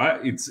sheet,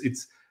 right?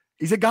 He's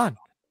a gun.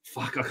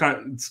 Fuck, I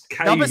can't. It's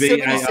Kvara.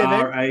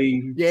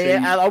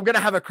 Yeah, I'm going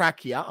to have a crack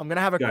here. I'm going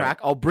to have a crack.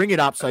 I'll bring it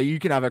up so you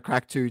can have a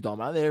crack too,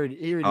 Doma. Here it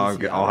is.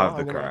 I'll have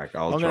the crack.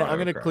 I'm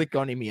going to click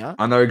on him here.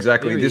 I know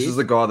exactly. This is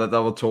the guy that they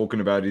were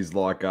talking about. He's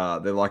like,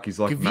 he's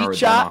like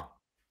Maradona.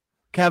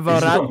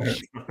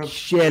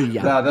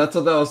 Kvaratskhelia. No, that's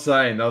what they were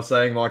saying. They were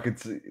saying like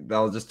they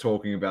were just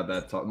talking about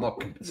that type.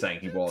 Not saying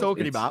he was.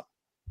 Talking about.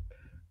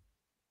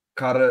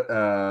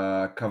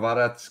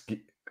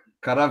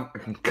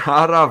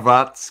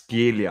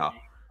 Kvaratskhelia.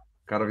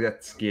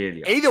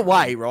 Either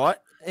way, right?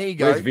 There you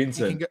go. Where's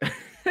Vincent?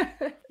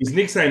 His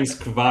nickname's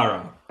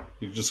Kvara.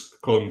 You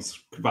just call him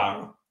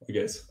Kvara, I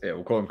guess. Yeah,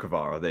 we'll call him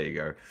Kvara. There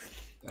you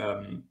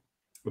go.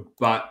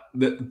 But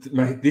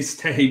this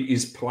team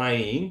is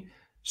playing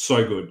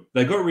so good.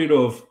 They got rid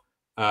of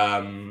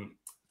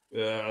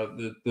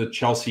the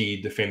Chelsea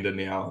defender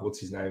now. What's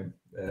his name?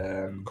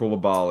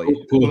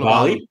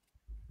 Koulibaly.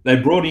 They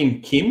brought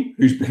in Kim,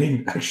 who's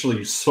been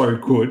actually so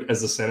good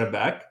as a centre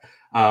back.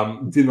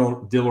 Di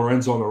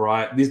Lorenzo on the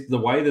right. The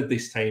way that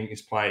this team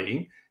is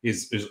playing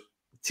is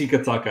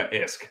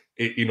tiki-taka-esque,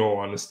 in all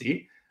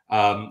honesty.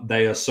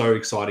 They are so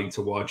exciting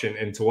to watch,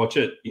 and to watch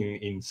it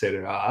in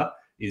Serie A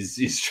is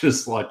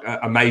just like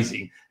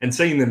amazing. And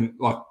seeing them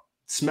like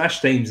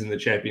smash teams in the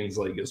Champions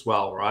League as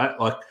well, right?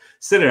 Like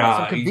Serie A,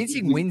 some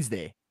convincing wins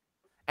there,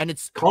 and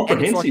it's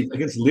comprehensive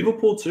against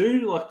Liverpool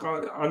too. Like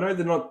I know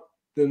they're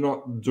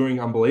not doing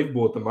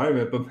unbelievable at the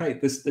moment, but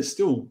mate, they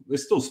still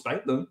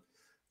spank them.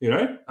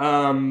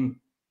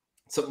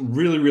 So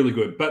really, really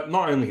good. But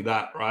not only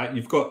that, right?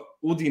 You've got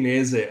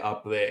Udinese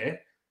up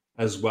there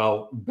as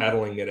well,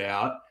 battling it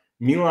out.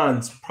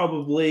 Milan's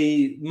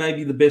probably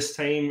maybe the best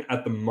team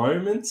at the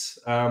moment,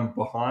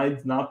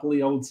 behind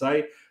Napoli, I would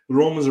say.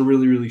 Roma's a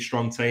really, really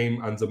strong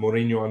team under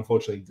Mourinho.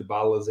 Unfortunately,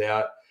 Dybala's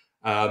out.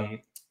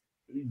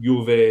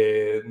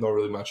 Juve, not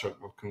really much I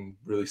can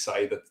really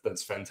say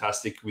that's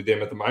fantastic with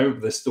them at the moment,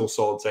 but they're still a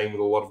solid team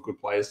with a lot of good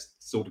players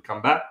still to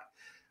come back.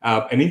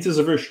 And Inter's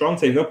a very strong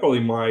team. They're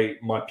probably my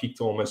pick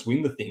to almost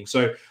win the thing.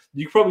 So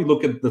you probably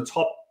look at the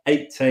top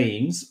 8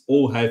 teams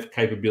all have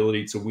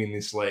capability to win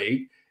this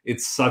league.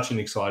 It's such an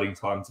exciting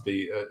time to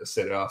be a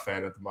Serie A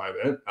fan at the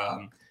moment.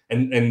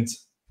 And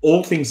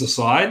all things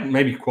aside,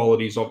 maybe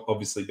quality is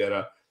obviously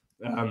better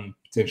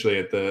potentially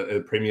at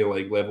the Premier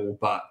League level.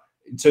 But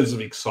in terms of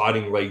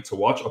exciting league to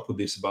watch, I'll put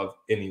this above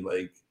any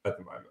league at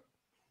the moment.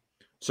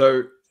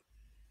 So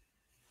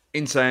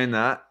in saying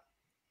that,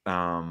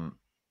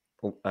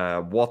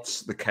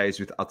 what's the case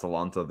with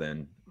Atalanta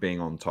then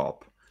being on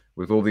top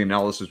with all the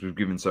analysis we've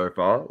given so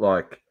far?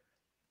 Like,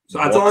 So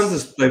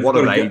Atalanta's they've what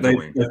got are to they get,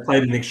 doing? they've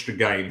played an extra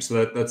game,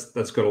 so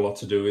that's got a lot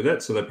to do with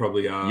it. So they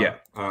probably are Yeah.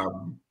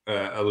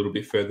 a little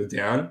bit further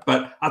down.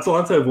 But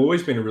Atalanta have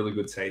always been a really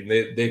good team.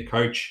 Their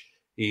coach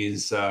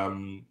is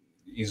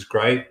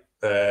great,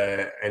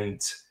 and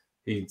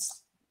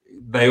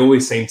they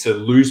always seem to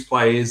lose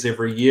players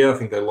every year. I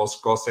think they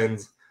lost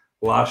Gosens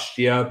last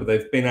year, but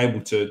they've been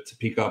able to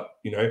pick up,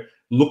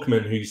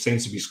 Lookman, who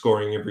seems to be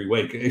scoring every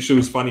week. Actually, it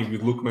was funny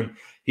with Lookman.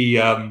 He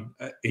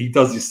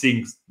does his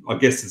things. I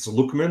guess it's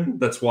Lookman.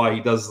 That's why he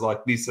does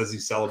like this as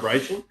his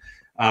celebration.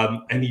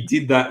 And he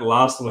did that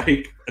last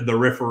week, and the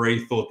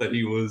referee thought that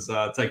he was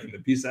taking the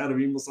piss out of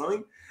him or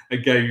something,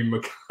 and gave him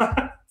a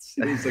cut.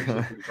 It was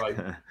actually pretty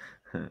funny.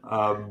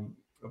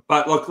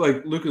 But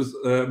like Lucas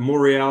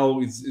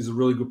Muriel is a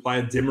really good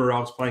player.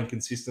 Demiral's playing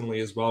consistently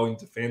as well in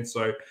defence.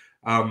 So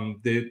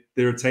they're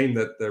a team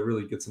that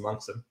really gets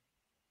amongst them.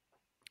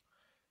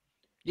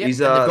 Yeah, and they've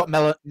got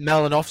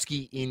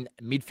Malinovsky in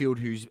midfield,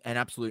 who's an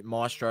absolute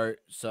maestro.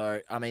 So,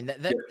 I mean,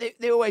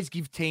 they always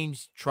give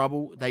teams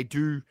trouble. They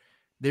do.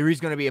 There is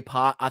going to be a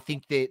part. I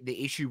think the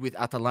issue with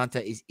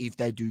Atalanta is if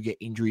they do get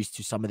injuries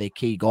to some of their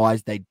key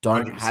guys, they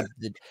don't 100%.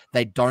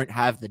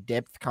 have the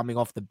depth coming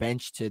off the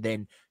bench to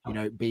then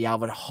be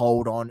able to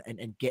hold on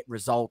and get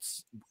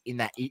results in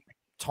that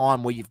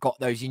time where you've got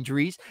those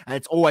injuries. And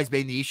it's always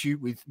been the issue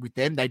with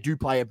them. They do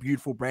play a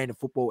beautiful brand of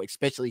football,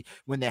 especially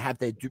when they have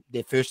their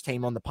first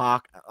team on the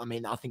park. I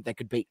mean, I think they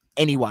could beat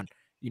anyone,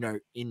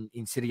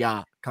 in Serie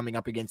A coming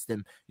up against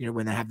them,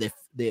 when they have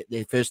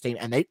their first team.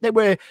 And they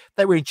were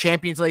in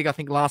Champions League, I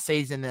think, last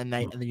season, and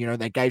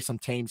they gave some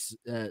teams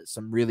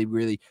some really,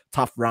 really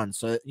tough runs.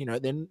 So,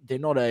 they're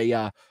not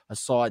a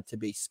side to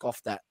be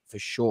scoffed at for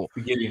sure.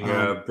 Forgetting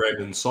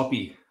Brandon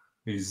Soppy,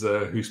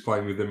 who's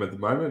playing with them at the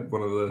moment,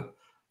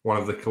 one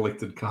of the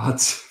collected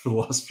cards for the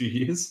last few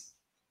years.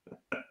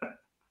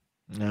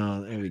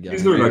 No, there we go.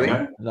 He's doing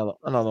okay. Another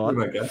one.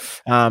 Doing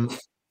okay.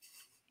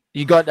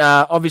 You got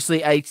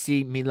obviously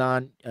AC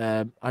Milan.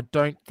 I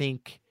don't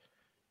think,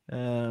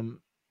 I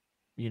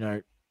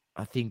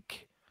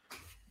think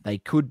they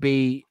could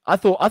be. I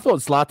thought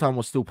Zlatan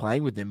was still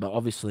playing with them, but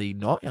obviously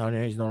not. I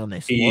know he's not on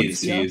their squad. He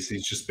is.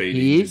 He's just been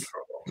injured.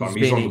 He's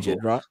been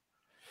injured, right?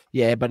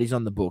 Yeah, but he's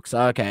on the books.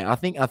 Okay, I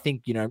think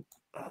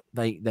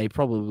they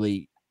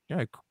probably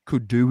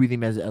could do with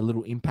him as a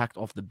little impact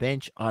off the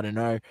bench. I don't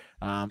know.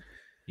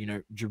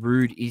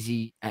 Giroud, is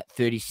he at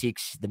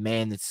 36 the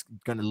man that's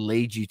going to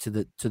lead you to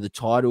the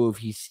title of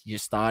your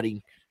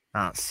starting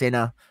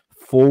center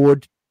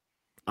forward?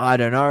 I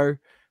don't know.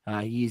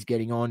 He is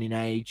getting on in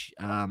age.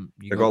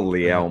 They got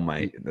Leal,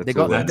 mate. They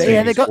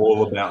got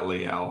all about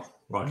Leal.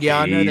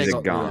 I know he's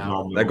a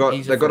gun. They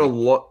got a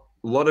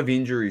lot of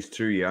injuries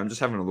too. Yeah, I'm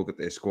just having a look at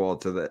their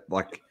squad. So that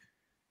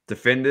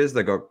defenders,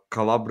 they got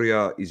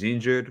Calabria is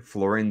injured,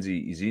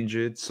 Florenzi is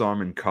injured,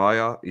 Simon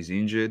Kaya is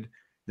injured.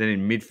 Then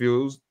in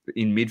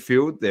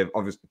midfield, they've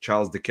obviously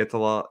Charles de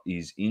Ketelaere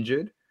is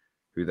injured,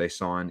 who they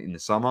signed in the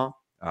summer.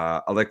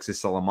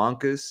 Alexis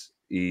Salamancas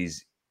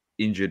is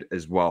injured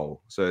as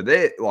well. So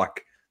there's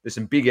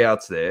some big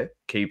outs there,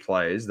 key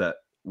players that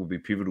will be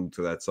pivotal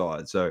to that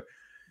side. So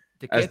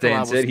as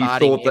Dan said, he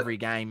thought that every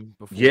game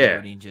before he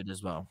got injured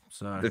as well.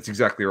 So that's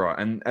exactly right.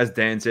 And as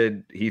Dan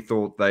said, he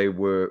thought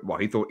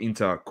he thought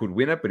Inter could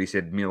win it, but he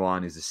said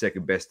Milan is the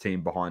second best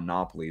team behind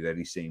Napoli that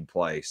he's seen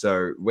play.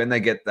 So when they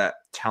get that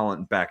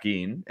talent back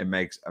in, it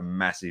makes a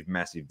massive,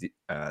 massive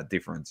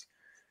difference.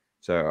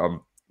 So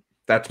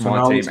that's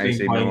my team.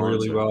 AC playing Milan,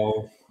 really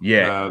well.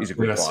 Yeah, he's a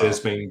good player. Has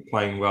been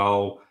playing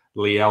well.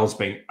 Leal's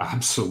been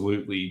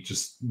absolutely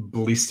just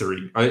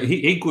blistering.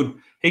 He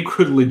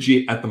could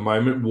legit at the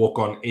moment walk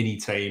on any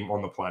team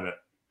on the planet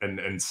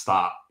and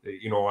start.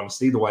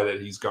 Honestly, the way that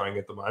he's going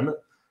at the moment.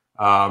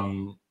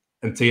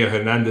 And Theo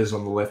Hernandez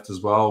on the left as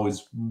well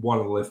is one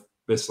of the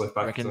best left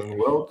backs in the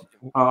world.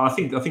 I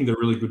think they're a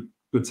really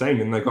good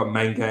team, and they've got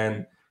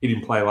Mangan. He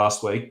didn't play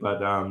last week, but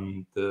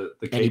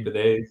the keeper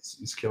there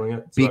is killing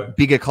it.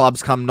 Bigger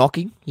clubs come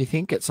knocking, you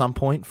think, at some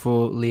point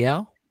for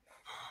Leal?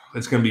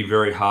 It's going to be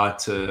very hard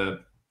to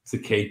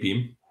keep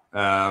him.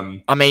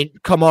 I mean,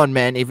 come on,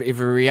 man. If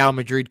a Real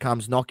Madrid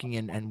comes knocking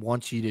and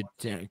wants you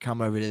to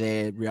come over to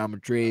there, Real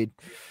Madrid,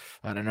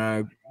 I don't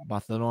know,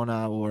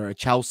 Barcelona or a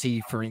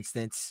Chelsea, for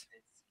instance.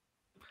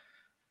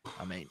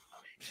 I mean,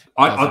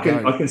 I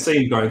can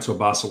see him going to a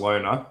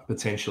Barcelona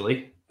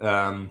potentially.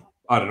 I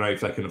don't know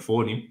if they can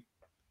afford him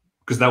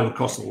because that would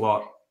cost a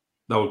lot.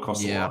 That would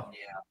cost a lot.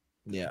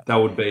 Yeah.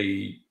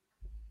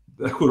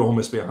 That could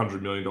almost be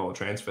 $100 million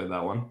transfer,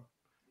 that one.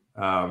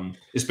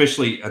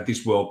 Especially at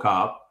this World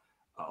Cup,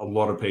 a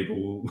lot of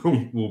people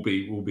will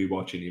be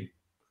watching him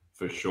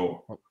for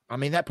sure. I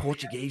mean, that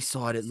Portuguese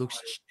side, it looks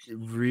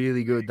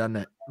really good, doesn't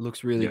it?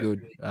 Looks really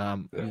good.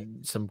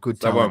 Some good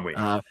talent. They won't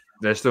win.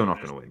 They're still not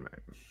going to win,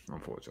 mate.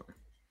 Unfortunately,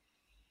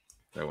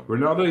 they won't.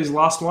 Ronaldo's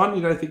last one.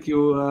 You don't think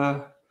he'll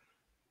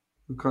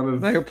kind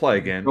of? He'll play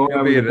again.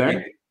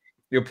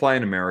 He'll play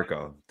in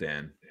America,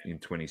 Dan, in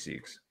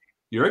 26.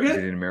 You reckon? Is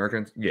it in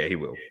Americans? Yeah, he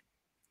will.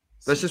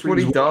 That's just what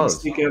he does.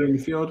 Stick out in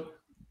the field.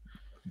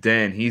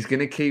 Dan, he's going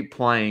to keep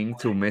playing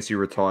till Messi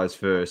retires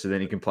first, so then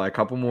he can play a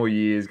couple more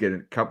years, get a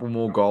couple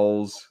more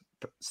goals,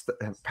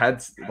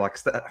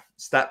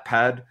 stat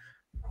pad.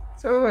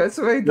 So that's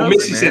the way he does Well,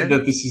 Messi it, said man.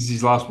 that this is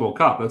his last World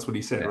Cup. That's what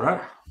he said,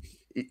 right?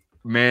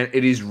 Man,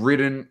 it is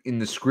written in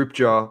the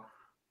scripture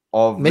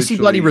of Messi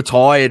bloody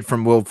retired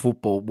from world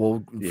football.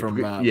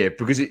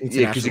 Because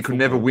he could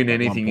never win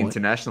anything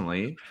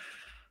internationally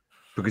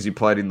because he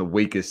played in the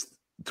weakest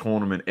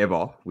tournament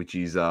ever, which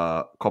is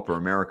Copa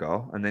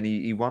America, and then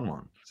he won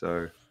one.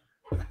 So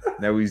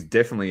now he's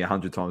definitely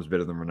 100 times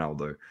better than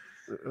Ronaldo.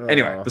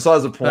 Anyway,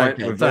 besides the point,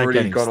 we've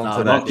already got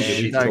onto that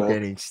shit talk.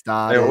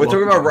 Yeah, we're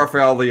talking about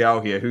Rafael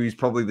Leao here, who is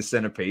probably the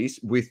centerpiece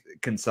with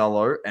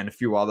Cancelo and a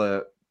few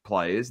other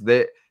players.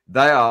 They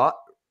are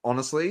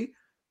honestly,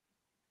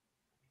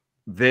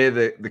 they're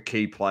the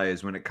key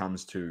players when it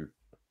comes to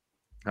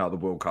the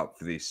World Cup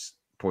for this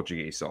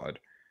Portuguese side.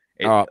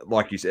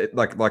 Like you said,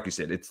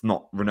 it's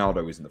not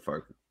Ronaldo isn't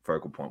the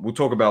focal point. We'll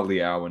talk about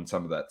Leao and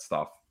some of that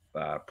stuff,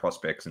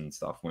 prospects and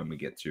stuff when we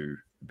get to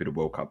a bit of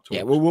World Cup talk.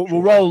 Yeah,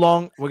 we'll roll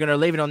along. We're going to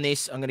leave it on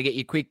this. I'm going to get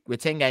you quick. We're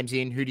 10 games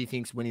in. Who do you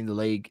think's winning the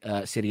league?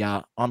 Serie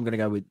A. I'm going to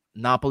go with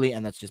Napoli,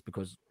 and that's just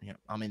because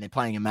they're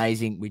playing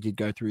amazing. We did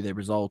go through their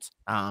results,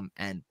 and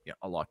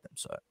I like them,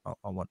 so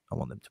I want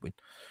them to win.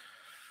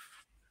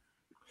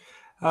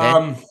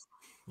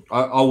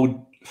 I would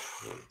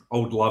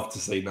love to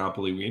see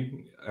Napoli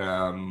win.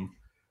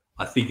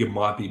 I think it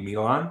might be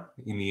Milan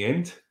in the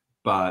end,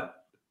 but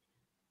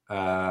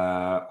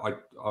I'm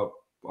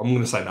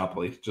going to say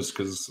Napoli just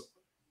because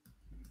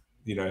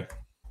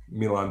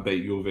Milan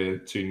beat Juve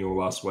 2-0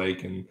 last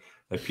week and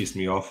they pissed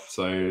me off.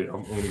 So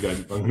I'm going to go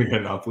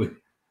Napoli.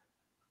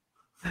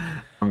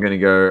 I'm going to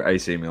go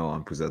AC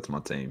Milan because that's my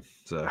team.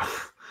 So.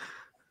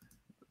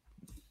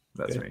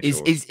 That's me.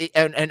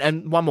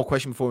 And one more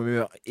question before we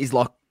move on.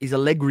 Is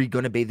Allegri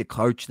going to be the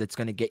coach that's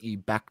going to get you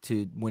back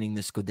to winning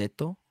the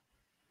Scudetto?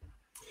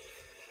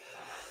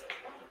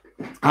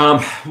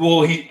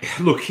 Well,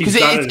 he's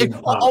done it in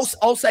the past.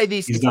 I'll say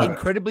this: it's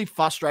incredibly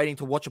frustrating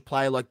to watch a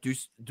player like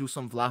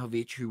Dusan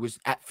Vlahovic, who was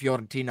at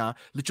Fiorentina,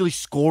 literally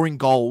scoring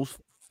goals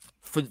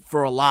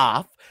for a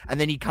laugh, and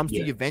then he comes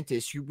to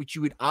Juventus, which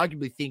you would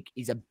arguably think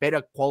is a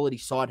better quality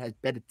side, has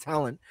better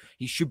talent.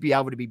 He should be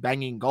able to be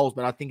banging goals,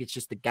 but I think it's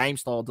just the game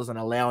style doesn't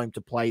allow him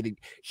to play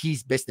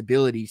his best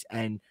abilities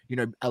and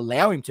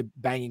allow him to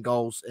bang in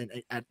goals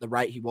at the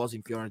rate he was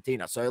in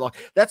Fiorentina. So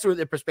that's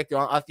the perspective.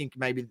 I think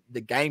maybe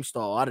the game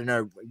style. I don't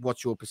know.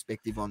 What's your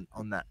perspective on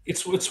that?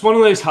 It's one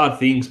of those hard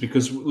things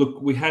because look,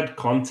 we had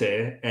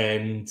Conte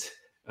and.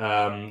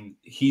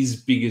 His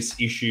biggest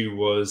issue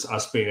was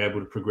us being able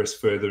to progress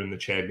further in the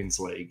Champions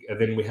League.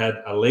 And then we had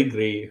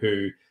Allegri,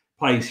 who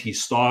plays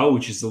his style,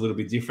 which is a little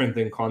bit different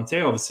than Conte,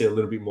 obviously a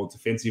little bit more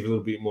defensive, a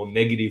little bit more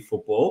negative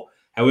football.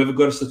 However,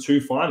 got us to 2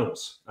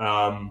 finals.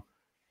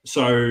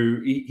 So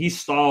his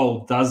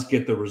style does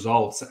get the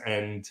results.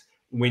 And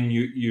when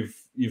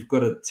you've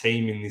got a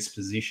team in this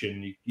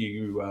position,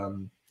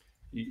 you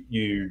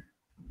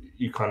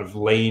kind of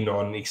lean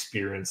on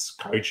experienced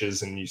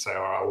coaches and you say,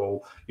 all right,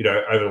 well,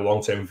 over the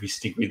long term, if we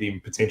stick with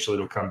him, potentially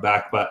it'll come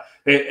back. But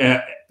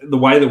the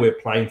way that we're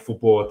playing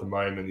football at the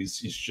moment is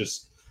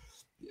just,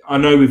 I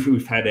know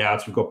we've had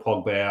outs, we've got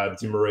Pogba out,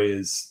 Di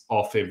Maria's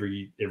off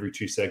every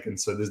 2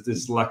 seconds. So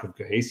there's lack of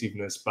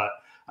cohesiveness. But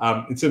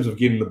in terms of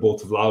getting the ball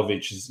to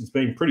Vlahovic, it's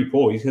been pretty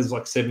poor. He has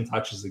 7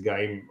 touches a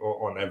game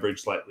on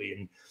average lately.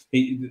 And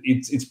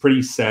it's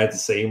pretty sad to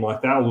see him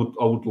like that.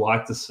 I would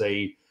like to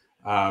see,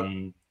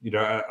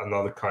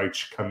 another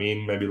coach come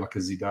in, maybe like a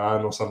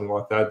Zidane or something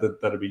like that.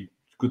 That'd be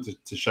good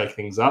to shake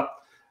things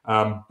up.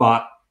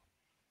 But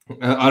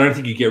I don't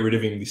think you get rid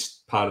of him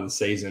this part of the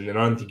season, and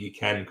I don't think you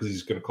can because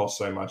he's going to cost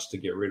so much to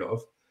get rid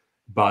of.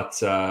 But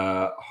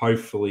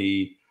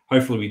hopefully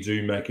we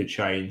do make a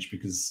change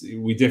because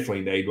we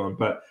definitely need one.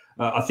 But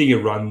I think it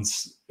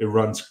runs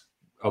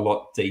a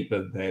lot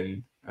deeper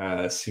than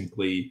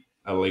simply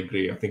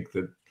Allegri. I think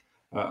that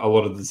a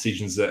lot of the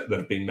decisions that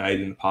have been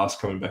made in the past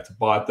coming back to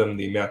bite them,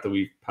 the amount that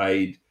we've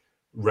paid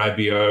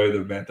Rabiot,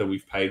 the amount that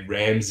we've paid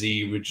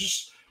Ramsey, we're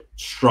just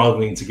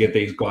struggling to get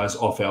these guys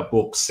off our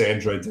books,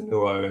 Sandro,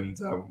 Danilo, and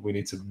we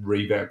need to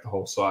revamp the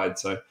whole side.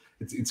 So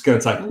it's going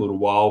to take a little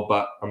while,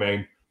 but I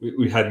mean,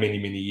 we had many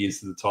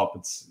years to the top.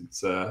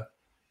 I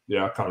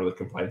can't really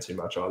complain too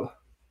much either.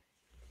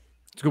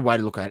 It's a good way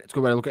to look at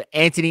it.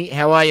 Anthony,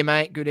 how are you,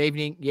 mate? Good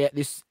evening. Yeah,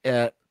 this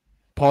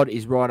pod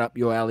is right up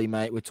your alley,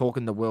 mate. We're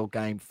talking the world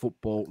game,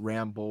 football,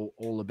 round ball,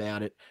 all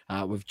about it.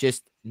 We've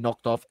just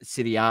knocked off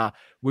Serie A.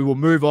 We will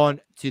move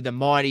on to the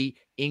mighty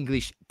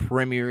English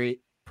Premier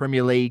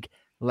League,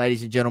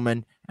 ladies and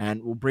gentlemen,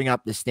 and we'll bring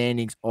up the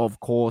standings, of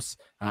course.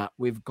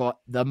 We've got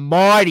the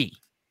mighty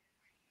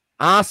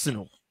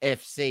Arsenal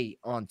FC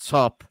on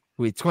top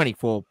with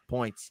 24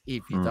 points,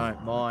 if you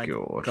don't mind.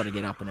 Got to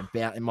get up and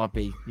about. It might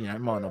be, it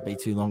might not be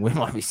too long. We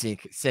might be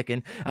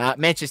second.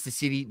 Manchester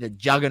City, the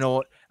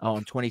juggernaut,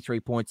 on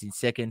 23 points in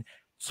second.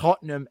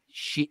 Tottenham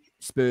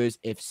Spurs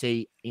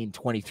FC in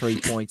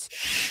 23 points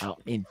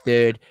in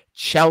third.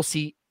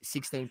 Chelsea,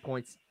 16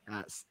 points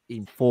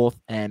in fourth.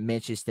 And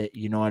Manchester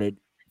United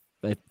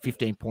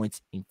 15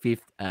 points in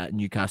fifth.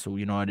 Newcastle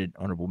United,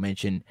 honourable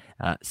mention,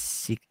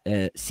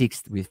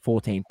 sixth with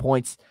 14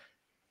 points.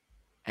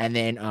 And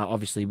then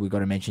obviously we've got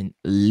to mention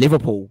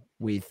Liverpool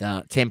with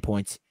 10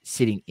 points,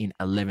 sitting in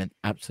 11th,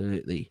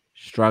 absolutely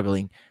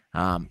struggling.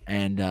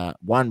 And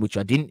one which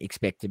I didn't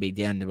expect to be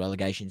down in the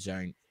relegation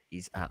zone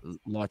is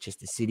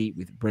Leicester City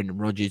with Brendan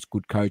Rodgers,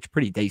 good coach,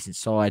 pretty decent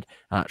side,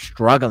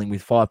 struggling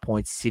with 5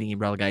 points, sitting in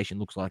relegation.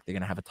 Looks like they're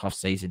going to have a tough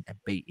season and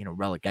be in a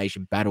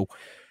relegation battle.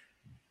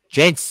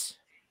 Gents,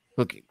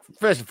 look,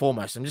 first and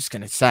foremost, I'm just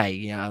going to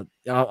say,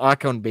 I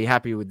couldn't be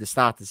happy with the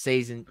start of the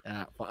season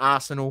for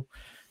Arsenal.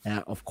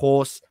 Of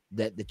course,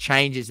 the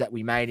changes that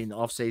we made in the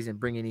offseason,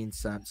 bringing in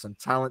some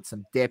talent,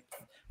 some depth,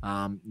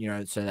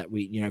 so that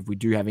we, if we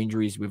do have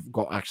injuries, we've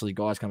got actually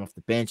guys come off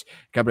the bench.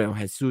 Gabriel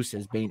Jesus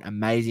has been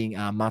amazing.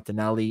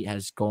 Martinelli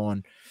has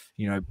gone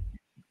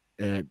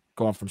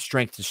from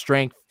strength to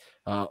strength.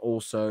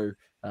 Also,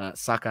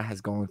 Saka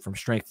has gone from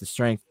strength to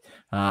strength,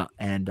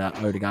 and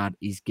Odegaard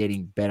is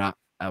getting better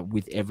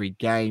with every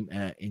game,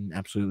 in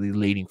absolutely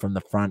leading from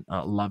the front.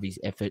 Love his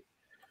effort.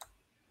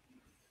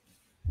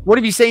 What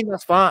have you seen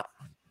thus far?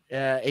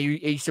 Are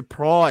you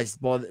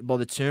surprised by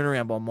the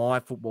turnaround by my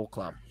football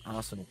club,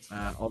 Arsenal?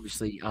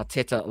 Obviously,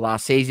 Arteta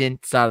last season,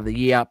 start of the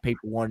year,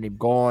 people wanted him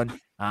gone.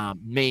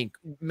 Me,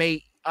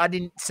 I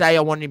didn't say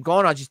I wanted him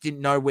gone. I just didn't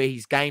know where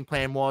his game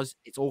plan was.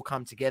 It's all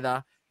come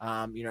together.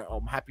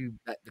 I'm happy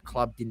that the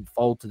club didn't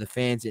fold to the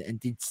fans and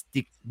did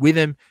stick with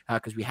him,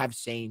 because we have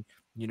seen,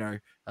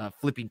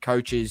 flipping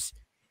coaches.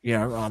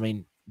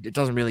 It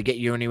doesn't really get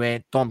you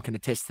anywhere. Dom can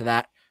attest to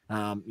that.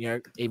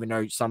 Even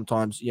though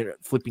sometimes,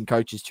 flipping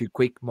coaches too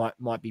quick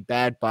might be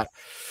bad, but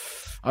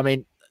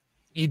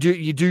you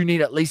do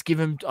need at least give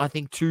him, I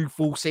think, 2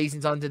 full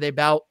seasons under their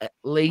belt, at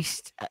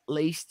least,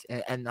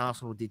 and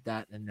Arsenal did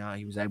that, and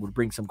he was able to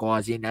bring some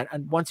guys in,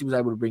 and once he was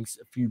able to bring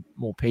a few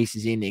more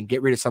pieces in and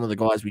get rid of some of the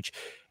guys which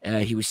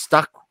he was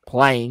stuck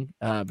playing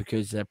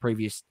because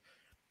previous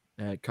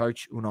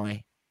coach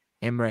Unai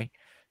Emery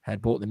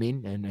had brought them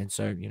in, and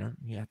so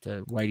he had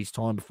to wait his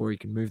time before he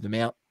can move them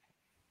out.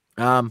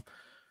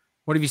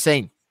 What have you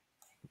seen,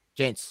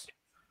 gents?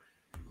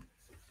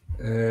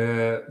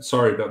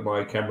 Sorry about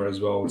my camera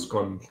as well. It's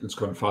gone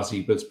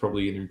fuzzy, but it's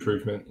probably an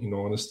improvement, in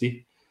all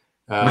honesty.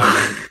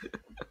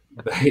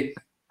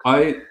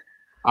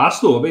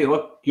 Arsenal,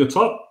 look, you're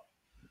top.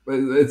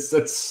 It's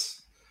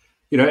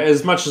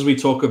as much as we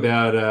talk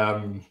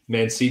about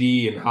Man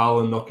City and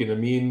Haaland knocking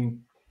them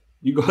in,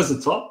 you guys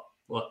are top.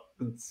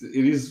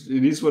 It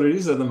is what it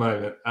is at the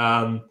moment.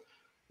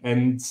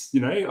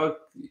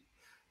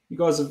 You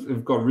guys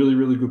have got really,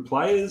 really good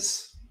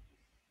players.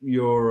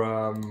 You've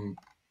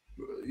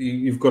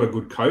got a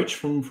good coach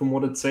from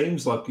what it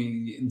seems like.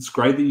 It's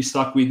great that you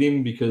stuck with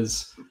him,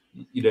 because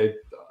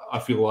I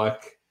feel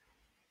like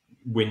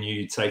when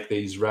you take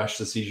these rash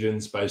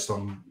decisions based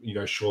on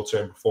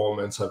short-term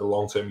performance, over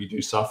long-term you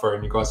do suffer,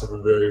 and you guys have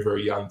a very,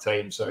 very young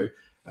team. So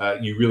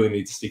you really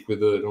need to stick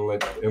with it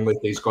and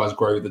let these guys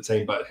grow with the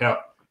team. But how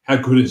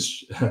good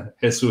has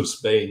Jesus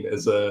been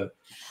as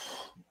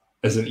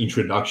an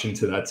introduction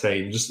to that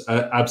team? Just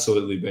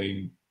absolutely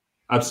been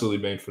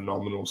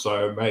phenomenal.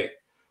 So, mate,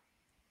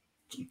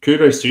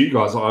 kudos to you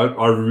guys.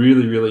 I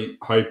really, really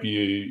hope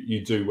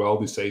you do well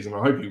this season.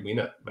 I hope you win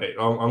it, mate.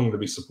 I'm going to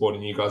be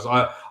supporting you guys.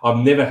 I've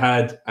never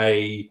had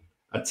a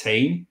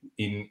team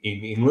in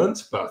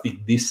England, but I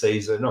think this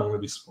season I'm going to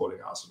be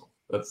supporting Arsenal.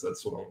 That's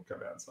what I'm going to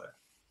come out and say.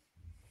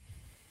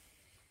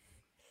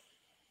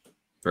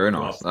 Very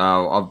nice.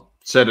 I've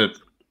said it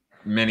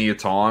many a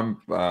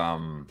time.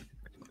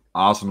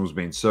 Arsenal's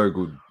been so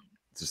good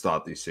to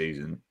start this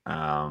season.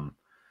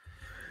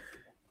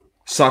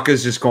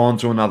 Saka's just gone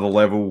to another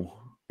level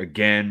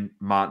again.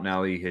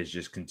 Martinelli has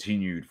just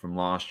continued from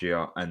last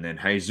year, and then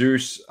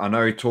Jesus. I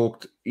know he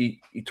talked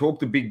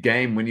a big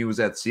game when he was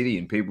at City,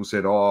 and people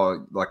said,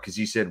 because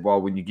he said,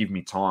 well, when you give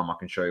me time, I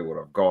can show you what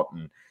I've got,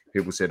 and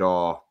people said,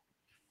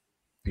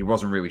 he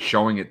wasn't really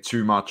showing it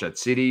too much at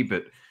City,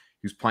 but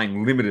he was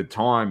playing limited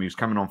time. He was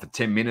coming on for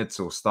 10 minutes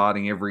or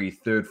starting every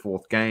third,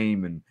 fourth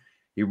game, and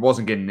he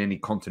wasn't getting any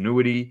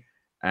continuity,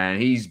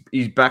 and he's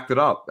backed it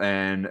up.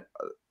 And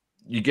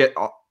you get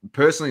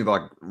personally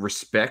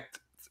respect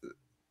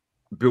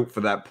built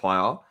for that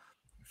player.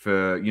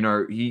 For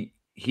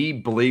he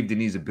believed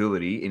in his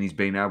ability, and he's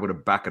been able to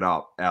back it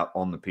up out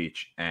on the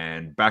pitch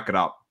and back it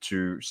up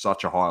to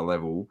such a high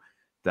level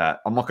that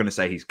I'm not going to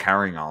say he's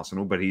carrying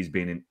Arsenal, but he's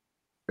been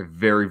a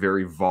very,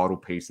 very vital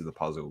piece of the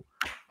puzzle.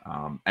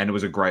 And it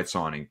was a great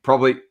signing,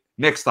 probably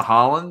next to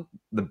Haaland,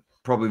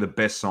 probably the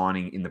best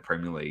signing in the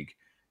Premier League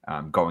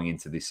going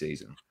into this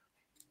season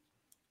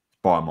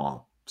by a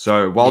mile.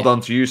 So well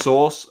done to you,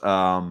 Sauce.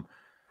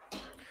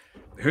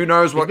 Who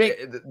knows what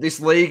this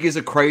league is?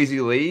 A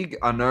crazy league.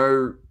 I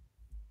know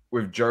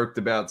we've joked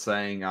about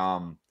saying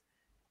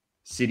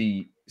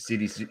City,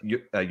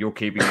 you're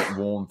keeping it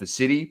warm for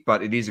City,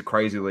 but it is a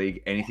crazy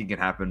league. Anything can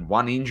happen.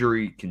 One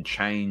injury can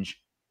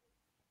change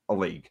a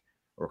league,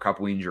 or a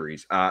couple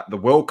injuries. The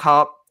World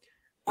Cup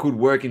could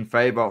work in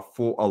favor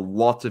for a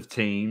lot of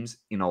teams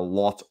in a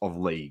lot of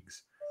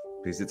leagues.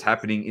 because it's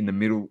happening in the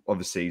middle of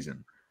the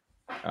season.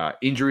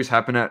 Injuries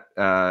happen at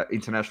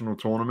international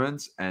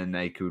tournaments, and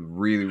they could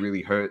really,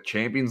 really hurt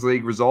Champions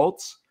League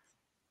results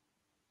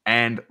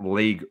and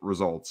league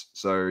results.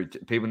 So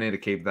people need to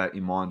keep that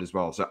in mind as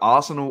well. So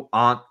Arsenal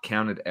aren't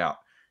counted out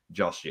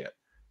just yet.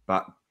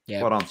 But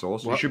what I'm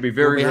Sauce. You should be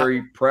very,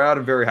 very proud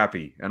and very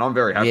happy. And I'm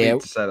very happy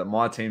to say that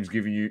my team's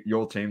giving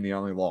your team the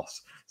only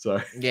loss. So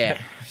yeah.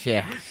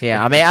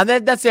 I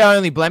mean, that's our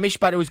only blemish,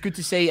 but it was good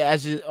to see.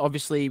 As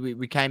obviously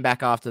we came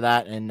back after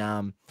that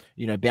and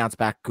bounced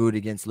back good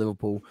against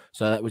Liverpool.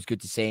 So that was good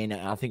to see. And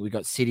I think we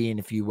got City in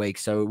a few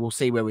weeks, so we'll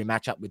see where we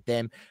match up with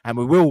them, and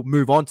we will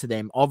move on to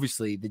them.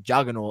 Obviously, the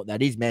juggernaut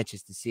that is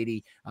Manchester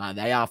City.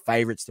 They are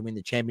favourites to win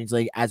the Champions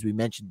League, as we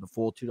mentioned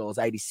before.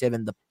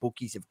 $2.87. The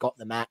bookies have got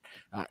them at.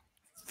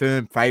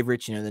 Firm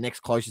favourites, the next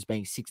closest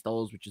being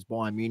 $6, which is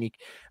Bayern Munich.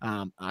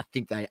 I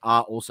think they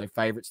are also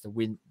favourites to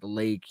win the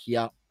league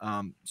here.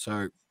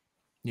 The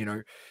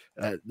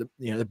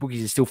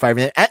bookies are still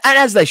favouring it, and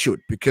as they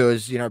should,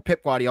 because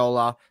Pep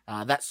Guardiola,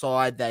 that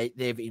side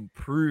they've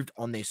improved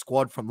on their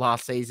squad from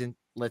last season.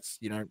 Let's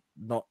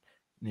not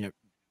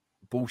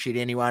bullshit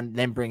anyone.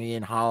 Them bringing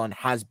in Haaland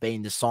has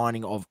been the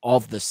signing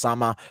of the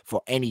summer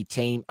for any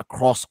team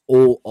across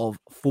all of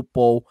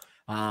football.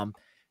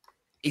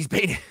 He's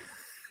been.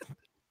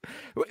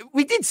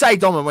 We did say,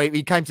 Dom, when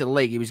he came to the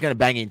league, he was going to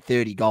bang in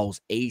 30 goals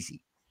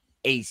easy.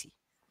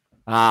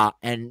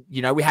 And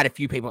we had a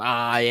few people,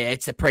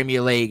 it's the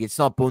Premier League, it's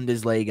not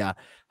Bundesliga.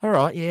 All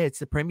right, yeah, it's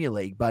the Premier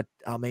League. But,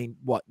 I mean,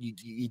 what,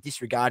 you're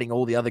disregarding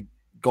all the other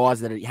guys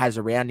that he has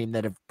around him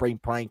that have been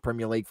playing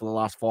Premier League for the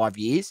last 5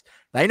 years.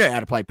 They know how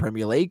to play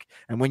Premier League.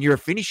 And when you're a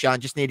finisher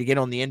and just need to get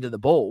on the end of the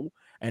ball,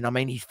 and I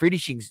mean, his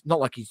finishing's not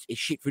like he's a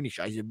shit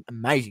finisher. He's an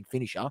amazing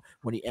finisher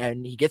when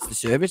he gets the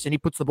service and he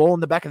puts the ball in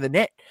the back of the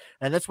net.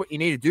 And that's what you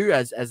need to do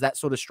as that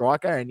sort of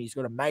striker. And he's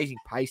got amazing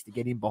pace to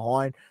get in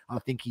behind. I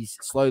think he's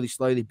slowly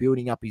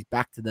building up his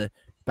back to the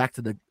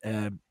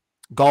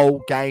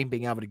goal game,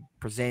 being able to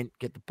present,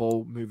 get the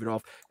ball, move it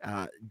off,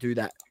 do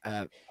that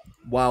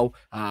well.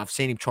 I've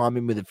seen him chime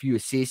in with a few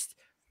assists.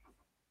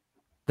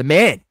 The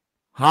man,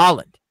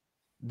 Haaland,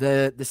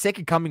 the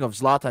second coming of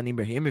Zlatan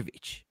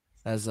Ibrahimovic,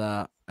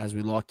 as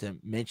we like to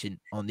mention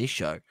on this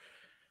show.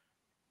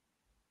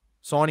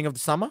 Signing of the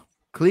summer,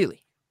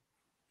 clearly.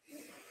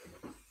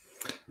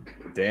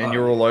 Dan,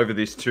 you're all over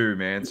this too,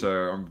 man. So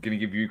I'm going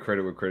to give you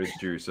credit where credit's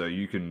due. So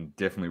you can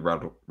definitely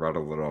rattle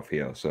it off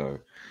here. So,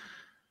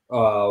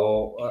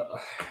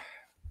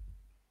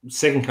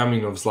 second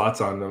coming of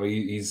Zlatan. I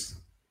mean,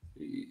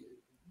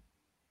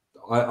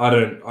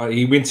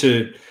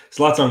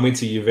 Zlatan went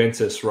to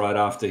Juventus right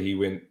after he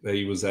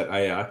was at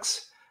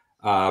Ajax.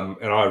 And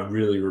I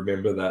really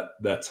remember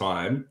that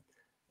time.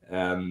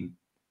 And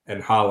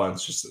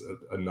Haaland's just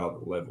another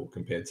level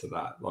compared to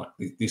that. Like,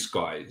 this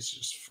guy is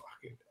just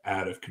fucking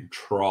out of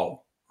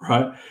control,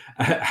 right?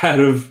 Out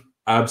of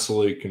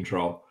absolute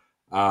control.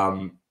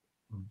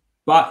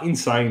 But in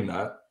saying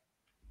that,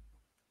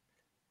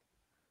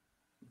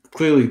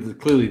 clearly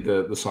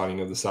the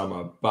signing of the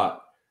summer.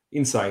 But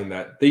in saying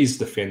that, these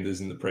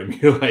defenders in the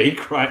Premier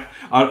League, right?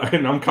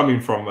 And I'm coming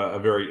from a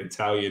very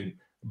Italian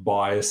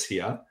bias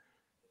here.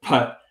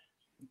 But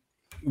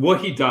what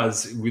he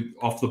does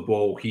off the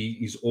ball, he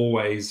is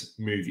always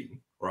moving,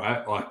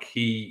 right? Like,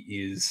 he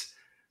is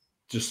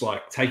just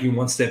like taking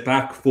one step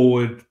back,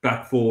 forward,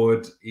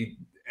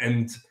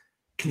 and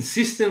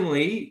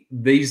consistently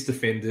these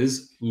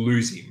defenders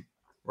lose him,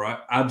 right?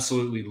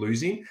 Absolutely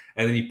lose him.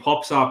 And then he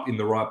pops up in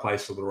the right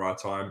place at the right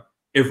time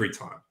every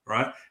time,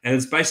 right? And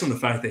it's based on the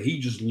fact that he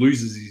just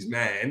loses his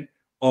man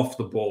off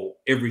the ball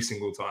every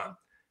single time.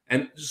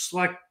 And just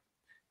like,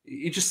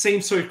 it just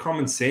seems so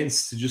common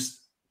sense to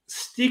just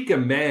stick a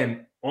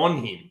man on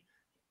him.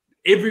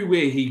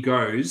 Everywhere he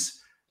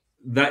goes,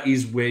 that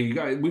is where you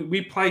go.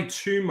 We play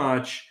too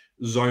much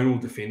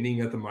zonal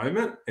defending at the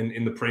moment, and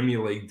in the Premier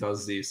League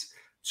does this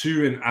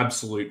to an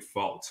absolute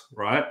fault,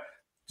 right?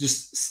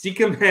 Just stick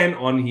a man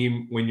on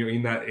him when you're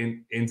in that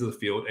end of the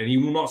field, and he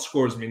will not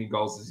score as many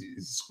goals as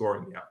he's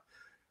scoring now.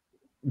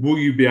 Will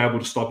you be able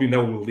to stop him? That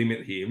will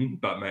limit him,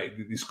 but mate,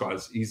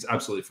 he's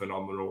absolutely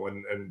phenomenal,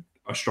 and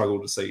I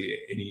struggle to see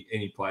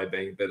any player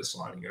being a better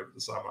signing over the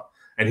summer.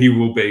 And he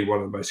will be one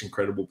of the most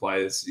incredible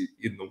players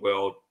in the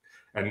world.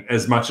 And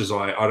as much as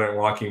I don't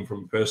like him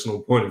from a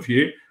personal point of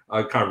view,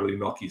 I can't really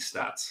knock his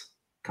stats.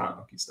 Can't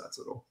knock his stats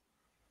at all.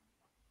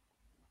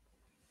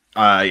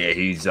 Yeah,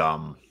 he's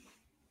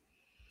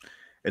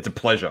it's a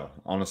pleasure,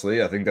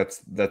 honestly. I think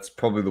that's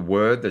probably the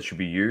word that should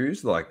be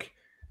used. Like,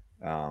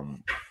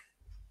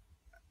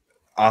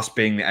 us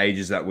being the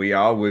ages that we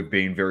are, we've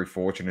been very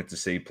fortunate to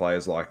see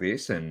players like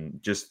this.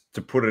 And just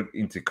to put it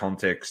into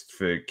context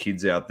for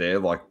kids out there,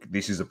 like,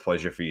 this is a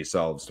pleasure for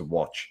yourselves to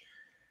watch,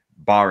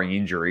 barring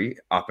injury,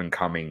 up and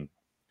coming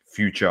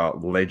future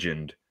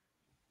legend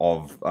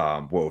of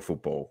world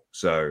football.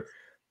 So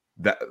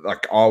that,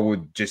 like, I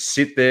would just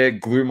sit there,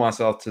 glue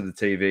myself to the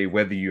TV,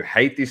 whether you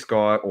hate this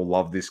guy or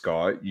love this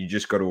guy, you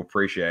just got to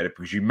appreciate it,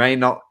 because you may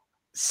not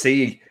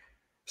see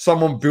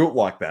someone built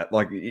like that.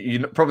 Like,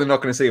 you're probably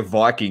not going to see a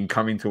Viking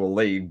come into a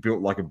league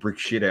built like a brick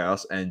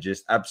shithouse and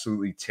just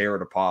absolutely tear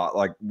it apart,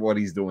 like what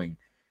he's doing.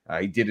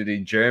 He did it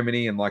in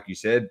Germany, and like you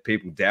said,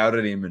 people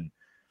doubted him, and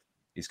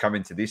he's come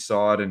into this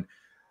side. And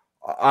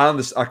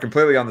I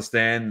completely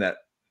understand that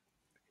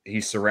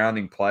his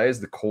surrounding players,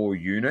 the core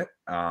unit,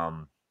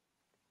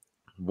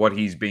 what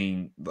he's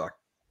been like,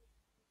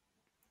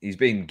 he's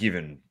been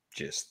given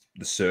just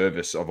the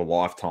service of a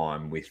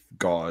lifetime with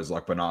guys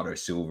like Bernardo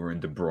Silva and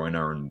De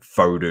Bruyne and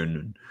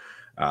Foden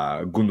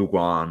and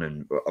Gundogan,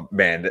 and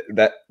man,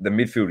 that the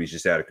midfield is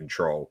just out of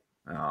control.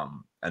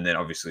 And then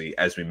obviously,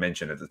 as we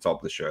mentioned at the top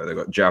of the show, they've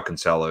got João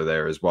Cancelo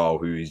there as well,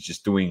 who is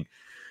just doing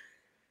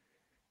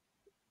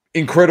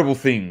incredible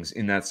things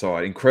in that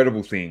side.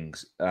 Incredible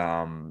things.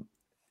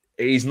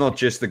 He's not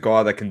just the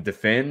guy that can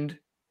defend.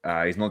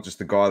 He's not just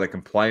the guy that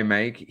can play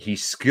make.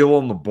 His skill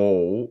on the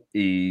ball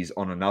is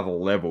on another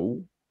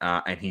level,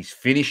 and his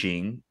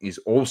finishing is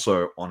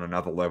also on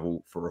another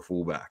level for a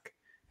fullback.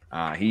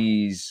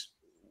 He's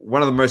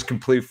one of the most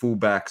complete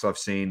fullbacks I've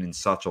seen in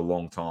such a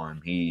long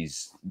time.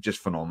 He's just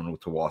phenomenal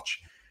to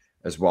watch,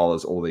 as well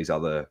as all these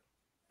other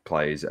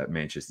players at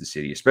Manchester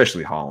City,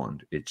 especially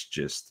Haaland. It's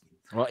just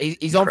well,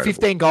 he's on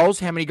 15 goals.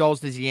 How many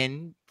goals does he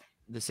end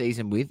the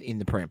season with in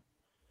the Prem?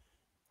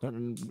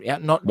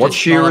 What's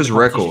Shearer's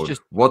record?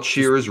 What's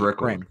Shearer's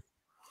record?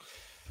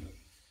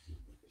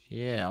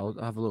 Yeah, I'll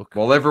have a look.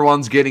 While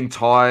everyone's getting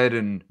tired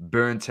and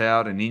burnt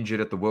out and injured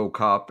at the World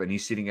Cup, and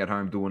he's sitting at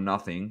home doing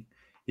nothing,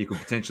 he could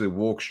potentially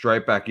walk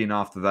straight back in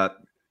after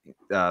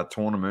that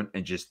tournament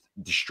and just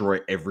destroy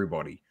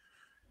everybody.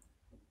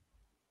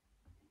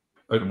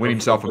 And win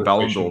himself a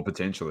Ballon d'Or,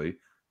 potentially.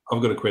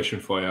 I've got a question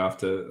for you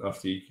after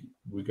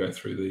we go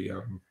through the.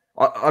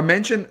 I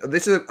mentioned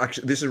this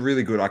is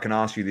really good. I can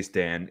ask you this,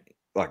 Dan.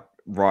 Like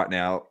right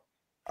now,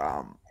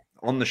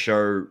 on the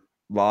show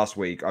last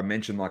week, I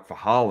mentioned like for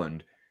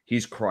Haaland,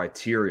 his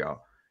criteria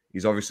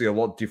is obviously a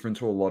lot different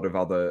to a lot of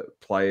other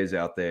players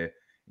out there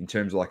in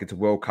terms of like it's a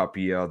World Cup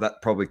year.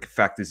 That probably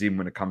factors in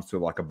when it comes to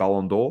like a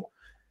Ballon d'Or.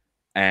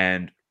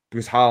 And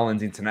because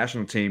Haaland's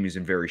international team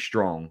isn't very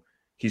strong,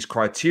 his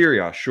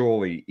criteria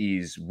surely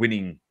is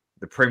winning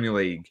the Premier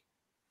League,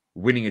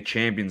 winning a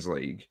Champions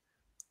League,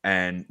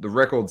 and the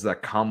records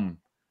that come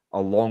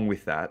along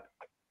with that.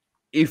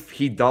 If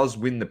he does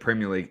win the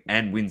Premier League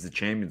and wins the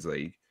Champions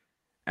League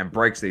and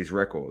breaks these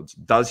records,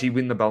 does he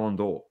win the Ballon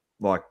d'Or?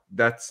 Like,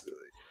 that's...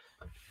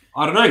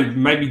 I don't know.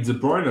 Maybe De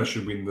Bruyne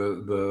should win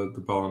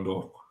the Ballon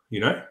d'Or,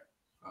 you know?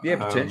 Yeah,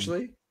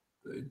 potentially.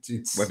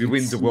 If he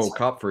wins the World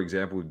Cup, for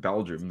example, with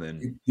Belgium,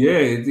 then... Yeah,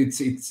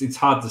 it's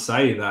hard to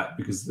say that,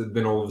 because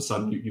then all of a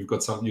sudden you've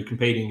got you're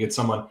competing against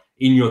someone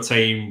in your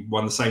team,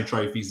 won the same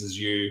trophies as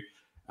you,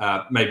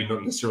 maybe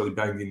not necessarily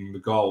banged in the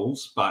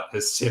goals, but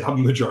has set up a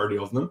majority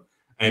of them.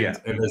 And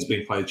has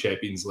been played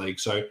Champions League.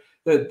 So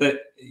that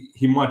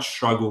he might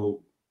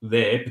struggle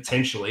there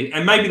potentially.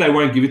 And maybe they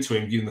won't give it to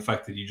him given the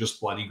fact that he just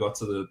bloody got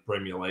to the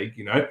Premier League,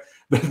 you know.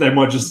 They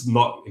might just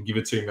not give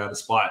it to him out of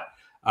spite.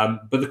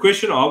 But the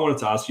question I wanted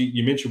to ask you,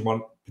 you mentioned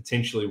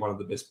potentially one of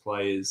the best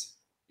players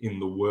in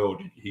the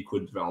world he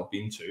could develop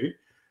into.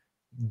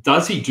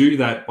 Does he do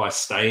that by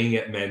staying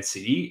at Man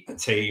City, a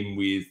team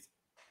with,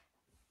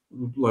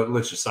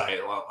 let's just say,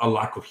 a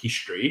lack of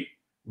history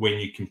when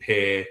you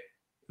compare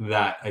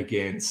that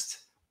against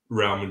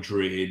Real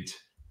Madrid,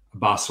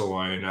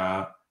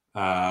 Barcelona,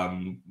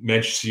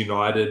 Manchester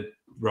United,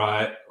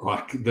 right?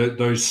 Like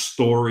those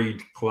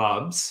storied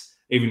clubs,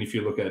 even if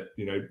you look at,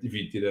 you know, if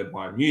you did it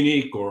by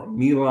Munich or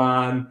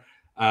Milan,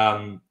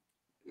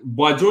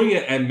 by doing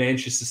it at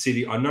Manchester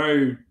City, I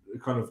know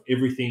kind of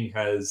everything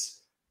has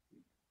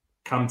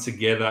come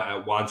together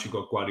at once. You've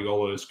got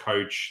Guardiola as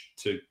coach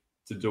to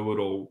do it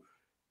all.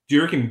 Do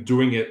you reckon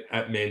doing it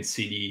at Man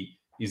City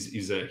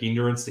is a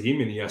hindrance to him,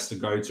 and he has to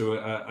go to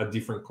a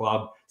different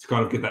club to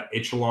kind of get that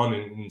echelon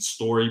and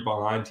story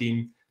behind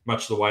him,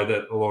 much the way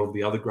that a lot of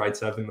the other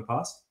greats have in the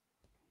past?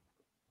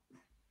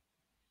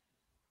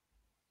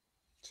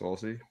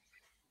 Saucy?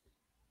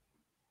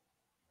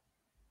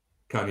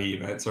 Can't hear you,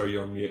 mate. Sorry,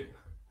 you're on mute.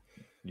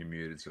 You're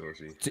muted,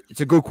 Saucy. It's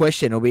a good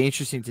question. It'll be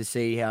interesting to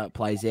see how it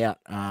plays out.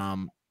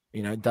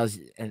 You know,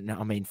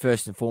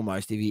 first and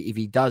foremost, if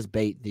he does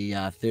beat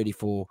the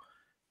 34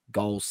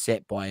 goals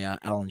set by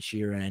Alan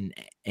Shearer and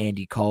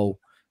Andy Cole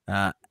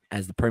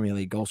as the Premier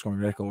League goal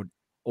scoring record,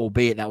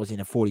 albeit that was in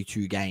a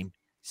 42-game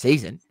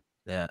season.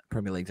 The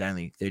Premier League's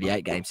only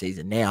 38-game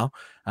season now.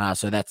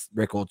 So that's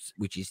records,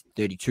 which is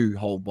 32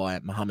 held by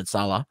Mohamed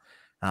Salah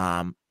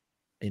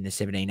in the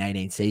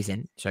 17-18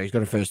 season. So he's got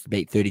to first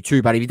beat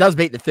 32. But if he does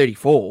beat the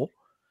 34,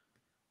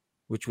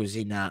 which was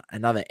in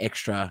another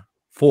extra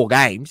 4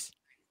 games,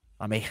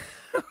 I mean,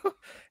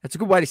 that's a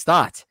good way to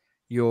start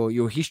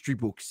your history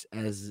books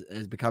as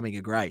becoming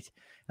a great,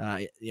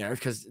 you know,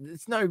 because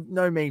it's no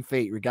mean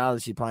feat,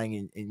 regardless you're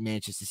playing in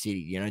Manchester City,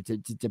 you know,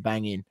 to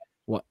bang in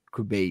what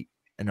could be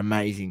an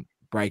amazing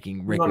breaking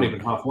Not record even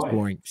halfway.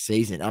 scoring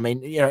season. I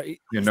mean, you know,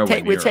 You're nowhere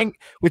we're near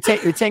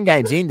it. 10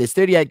 games in. There's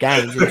 38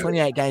 games. There's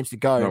 28 games to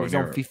go. And Nowhere he's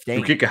near on it. 15.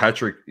 He'll kick a hat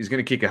trick. He's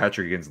going to kick a hat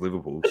trick against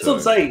Liverpool. That's so. what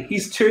I'm saying.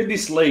 He's turned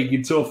this league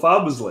into a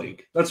farmers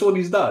league. That's what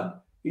he's done.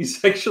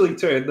 He's actually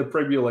turned the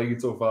Premier League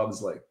into a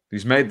farmers league.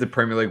 He's made the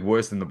Premier League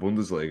worse than the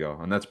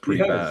Bundesliga, and that's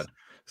pretty He has. bad.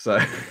 So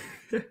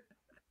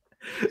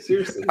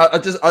Seriously. I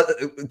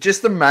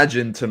just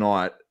imagine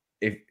tonight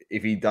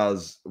if he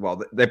does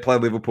well. They play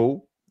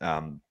Liverpool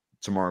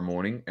tomorrow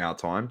morning, our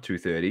time,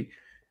 2:30.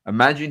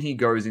 Imagine he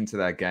goes into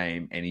that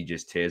game and he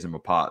just tears them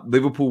apart.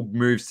 Liverpool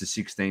moves to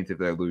 16th if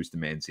they lose to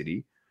Man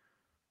City,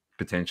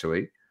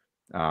 potentially,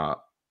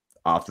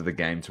 after the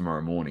game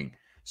tomorrow morning.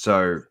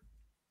 So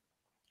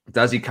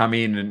does he come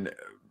in and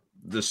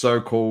the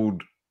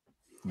so-called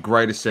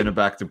greatest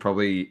centre-back to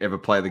probably ever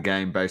play the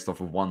game based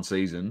off of one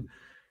season,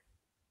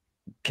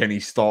 can he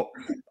stop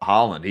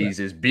Haaland? He's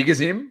as big as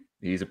him.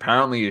 He's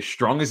apparently as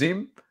strong as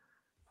him.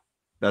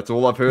 That's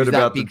all I've heard Who's that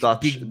about big- the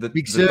Dutch, big- the,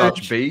 big the Dutch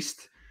Serge?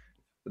 beast.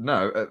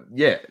 No,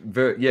 Big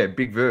Verge.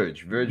 Big Van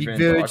Dijk,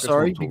 Verge, that's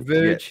sorry. what I'm Big talking-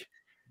 Verge.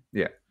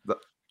 Yeah.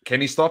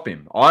 Can he stop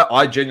him?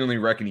 I genuinely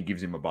reckon he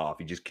gives him a bath.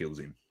 He just kills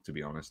him, to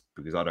be honest,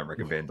 because I don't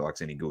reckon Van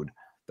Dijk's any good.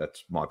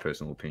 That's my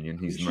personal opinion.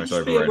 He's the He most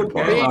should be a overrated good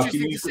player. Very player.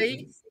 interesting He's to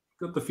see.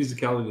 got the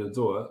physicality to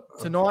do it.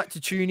 Tonight to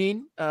tune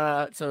in.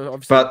 So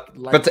obviously,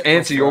 But to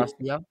answer your last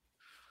year.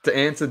 to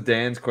answer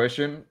Dan's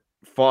question,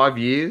 5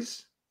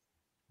 years,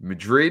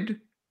 Madrid,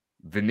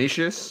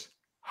 Vinicius,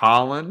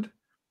 Haaland,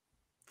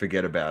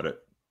 forget about it.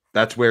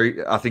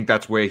 I think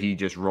that's where he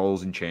just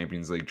rolls in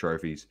Champions League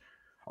trophies.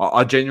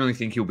 I genuinely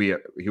think he'll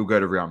go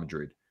to Real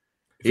Madrid.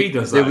 If he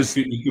does there that, was-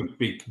 he could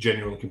be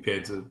genuinely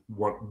compared to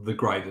one the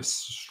greatest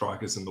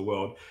strikers in the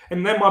world,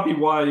 and that might be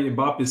why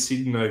Mbappe's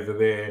sitting over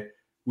there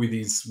with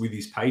his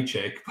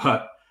paycheck.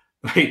 But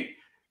mate,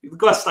 if the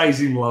guy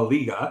stays in La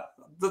Liga,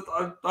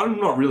 I'm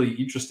not really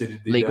interested in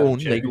the Ligue 1,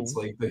 Champions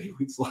League.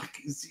 It's like,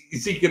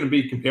 is he going to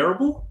be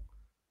comparable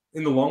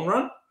in the long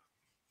run?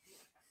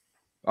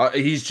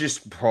 He's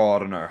just, I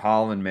don't know,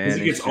 Haaland, man. As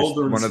he He's gets just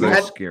older and one of slower.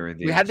 those scary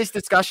things. We had this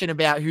discussion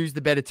about who's the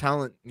better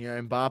talent, you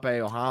know,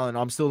 Mbappe or Haaland.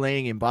 I'm still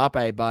leaning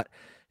Mbappe, but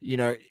you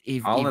know,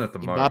 if Haaland at the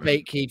Mbappe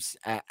moment. keeps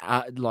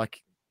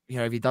like, you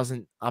know, if he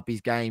doesn't up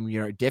his game,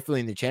 you know, definitely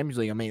in the Champions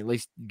League. I mean, at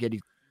least get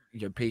his, you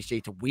know,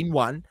 PSG to win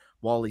one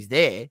while he's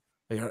there.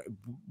 You know,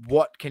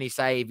 what can he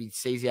say if he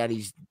sees out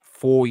his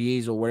 4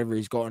 years or whatever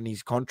he's got in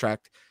his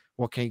contract?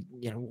 What can he,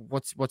 you know,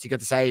 what's he got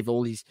to say if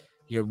all he's,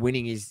 you know,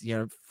 winning his, you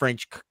know,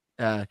 French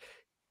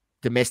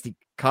domestic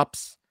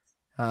cups?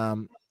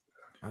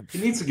 He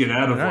needs to get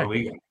out of I La don't know.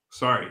 Liga.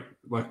 Sorry,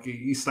 like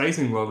he stays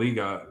in La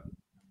Liga.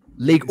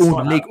 Ligue It's 1,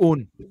 not Ligue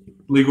 1.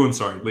 Ligue 1,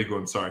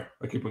 sorry.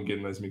 I keep on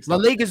getting those mixed La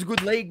up. Liga's a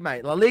good league,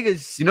 mate. La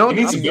Liga's, You know, He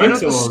needs to you go know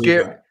to the La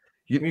scary. Liga.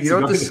 You Needs to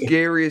know go the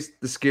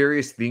there.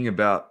 scariest thing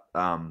about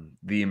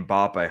the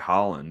Mbappe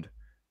Haaland,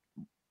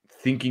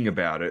 thinking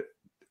about it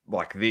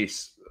like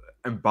this,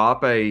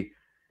 Mbappe,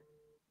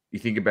 you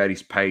think about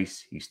his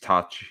pace, his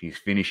touch, his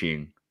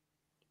finishing,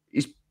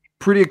 he's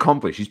pretty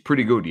accomplished. He's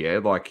pretty good, yeah.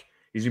 Like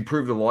he's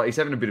improved a lot. He's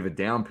having a bit of a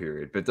down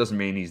period, but it doesn't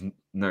mean he's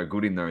no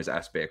good in those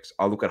aspects.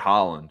 I look at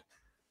Haaland,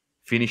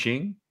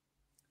 finishing,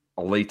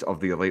 elite of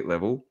the elite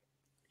level.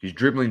 His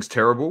dribbling's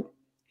terrible.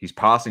 His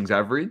passing's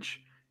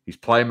average. His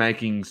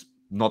playmaking's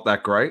not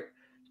that great.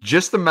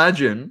 Just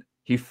imagine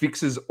he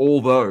fixes all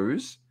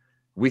those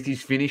with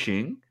his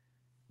finishing.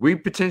 We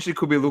potentially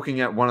could be looking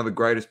at one of the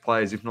greatest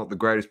players, if not the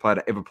greatest player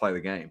to ever play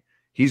the game.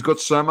 He's got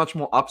so much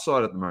more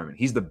upside at the moment.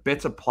 He's the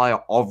better player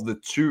of the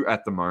two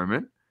at the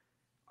moment.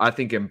 I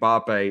think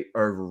Mbappe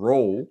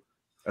overall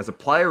as a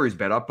player is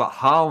better, but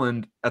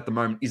Haaland at the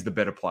moment is the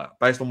better player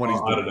based on what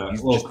he's I doing. don't know.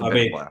 He's Look, just the I better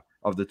mean- player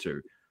of the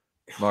two.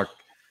 Like,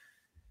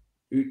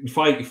 If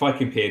I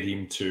compared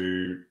him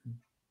to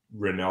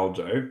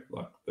Ronaldo,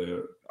 like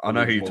the I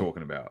know who you're original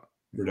talking about.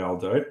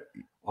 Ronaldo,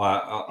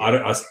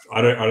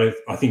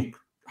 I think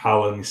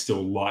Haaland is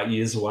still light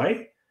years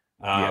away.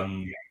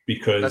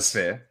 Because That's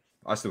fair.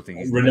 I still think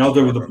he's the best Ronaldo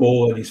player with the ever.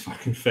 ball at his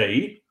fucking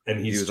feet and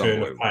He his was turn of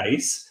unbelievable.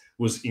 pace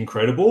was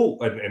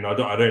incredible. And I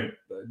don't.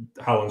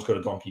 Haaland's got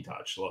a donkey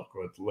touch. Like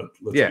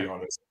let's Yeah. be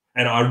honest.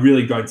 And I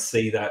really don't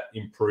see that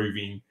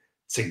improving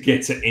to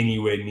get to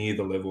anywhere near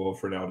the level of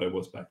Ronaldo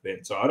was back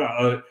then. So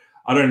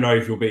I don't know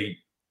if he'll be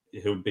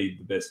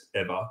the best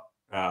ever.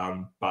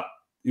 But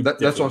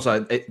That's what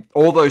I'm saying.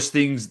 All those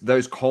things,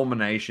 those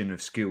culmination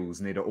of skills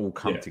need to all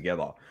come Yeah.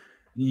 together.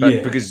 Yeah,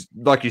 But because,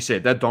 like you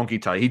said, that donkey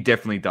toe, he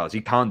definitely does. He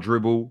can't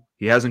dribble.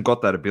 He hasn't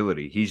got that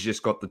ability. He's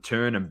just got the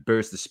turn and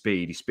burst of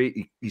speed.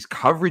 His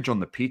coverage on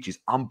the pitch is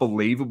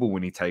unbelievable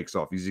when he takes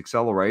off. His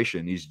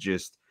acceleration is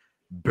just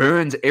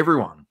burns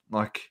everyone.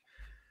 Like,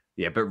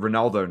 yeah, but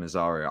Ronaldo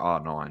Nazario,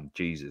 R9,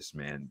 Jesus,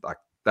 man. Like,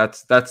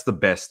 that's the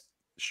best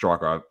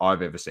striker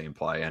I've ever seen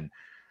play. And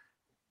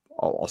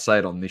I'll say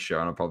it on this show,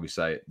 and I'll probably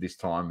say it this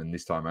time and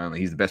this time only.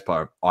 He's the best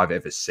player I've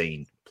ever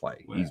seen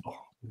play.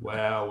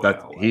 wow.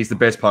 He's the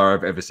best player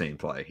I've ever seen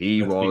play. He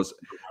That's was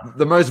big.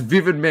 the most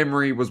vivid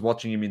memory was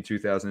watching him in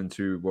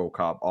 2002 World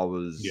Cup. I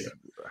was Yeah.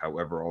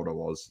 however old I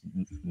was,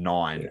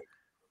 9, Yeah.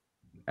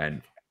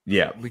 and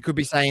Yeah, We could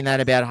be saying that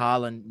about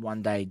Haaland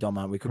one day,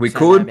 Doma. We we be saying that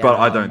could, about but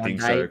I Haaland don't one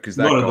think day. so because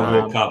that Not at the guy.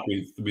 World Cup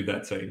with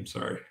that team.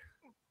 Sorry.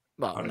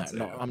 Well, I no, don't see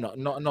not,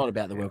 it. I'm not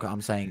about the World Cup.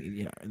 I'm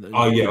saying,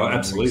 Oh, yeah, good memories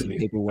absolutely.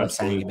 people were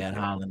saying Absolutely.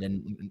 about Haaland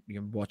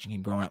and watching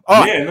him growing up.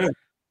 All right, Yeah, no.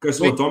 Goes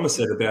to what Doma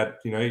said about,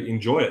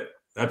 enjoy it.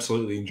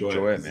 Absolutely enjoy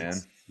Enjoy it. it, man.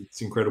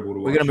 It's incredible to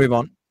watch. we're going to move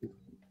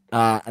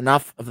on.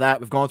 Enough of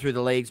that. We've gone through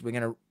the leagues. We're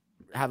going to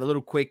have a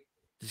little quick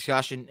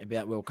discussion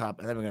about World Cup,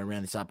 and then we're going to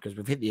round this up because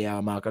we've hit the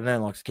hour mark. I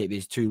don't like to keep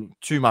this too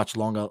much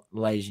longer,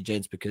 ladies and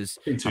gents, because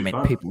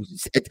fun.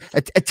 people's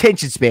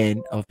attention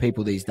span of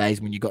people these days,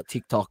 when you got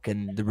TikTok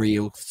and the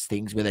real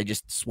things where they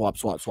just swipe.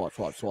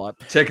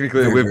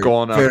 Technically, Very, we've very,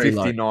 gone very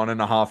low. 59 and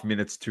a half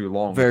minutes too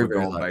long. Very, if we're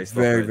very going low. based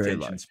Very, off very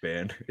attention low.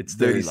 span. It's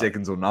Very 30 low.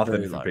 seconds or nothing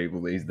Very for low.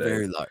 people these days.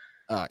 Very low.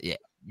 Yeah,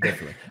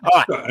 definitely. All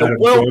right, the Adam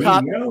World Joy,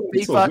 Cup,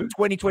 it's all FIFA good.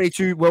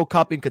 2022 World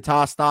Cup in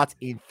Qatar starts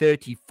in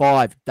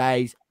 35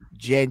 days,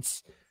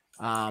 gents.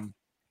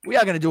 We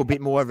are going to do a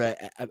bit more of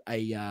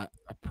a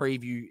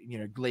preview,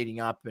 leading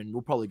up, and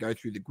we'll probably go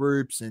through the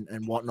groups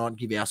and whatnot,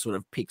 give our sort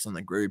of picks on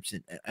the groups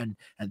and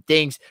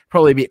things.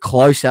 Probably a bit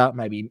closer.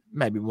 Maybe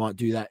we might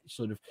do that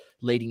sort of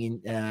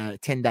leading in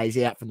 10 days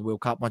out from the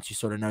World Cup, once you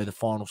sort of know the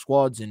final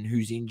squads and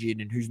who's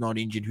injured and who's not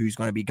injured, who's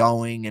going to be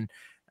going, and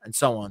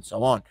so on and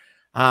so on.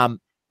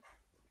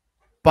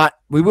 But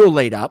we will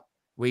lead up.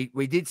 We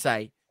did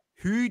say,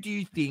 who do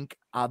you think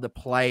are the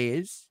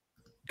players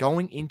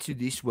going into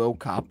this World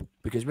Cup?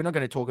 Because we're not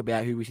going to talk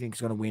about who we think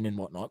is going to win and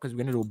whatnot, because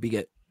we're going to do a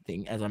bigger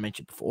thing, as I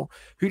mentioned before.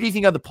 Who do you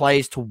think are the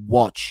players to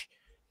watch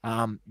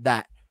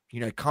that,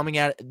 coming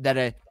out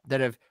that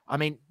have, I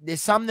mean,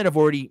 there's some that have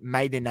already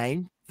made their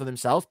name for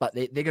themselves, but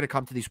they're going to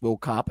come to this World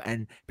Cup,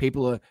 and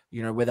people are,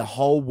 where the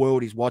whole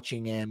world is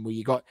watching, and where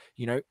you got,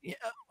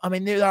 I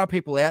mean, there are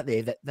people out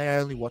there that they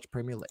only watch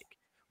Premier League,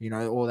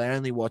 or they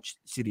only watch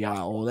City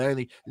A, or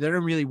they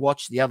don't really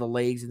watch the other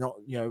leagues, and not,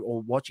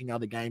 or watching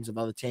other games of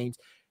other teams,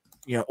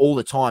 all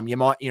the time. You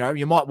might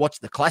watch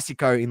the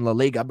Clasico in La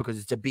Liga because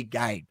it's a big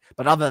game,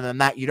 but other than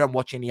that, you don't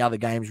watch any other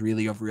games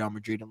really of Real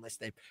Madrid unless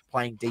they're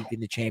playing deep in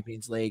the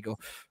Champions League, or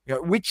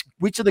which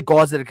of the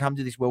guys that have come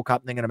to this World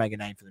Cup, they're going to make a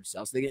name for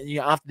themselves.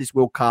 After this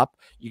World Cup,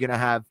 you're going to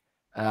have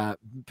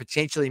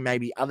potentially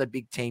maybe other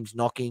big teams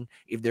knocking.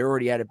 If they're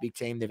already at a big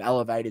team, they've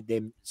elevated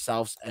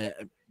themselves,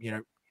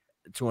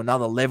 to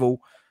another level.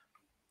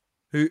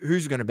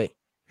 Who's going to be?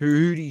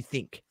 Who do you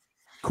think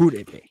could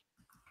it be?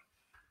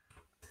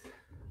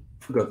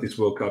 Forgot this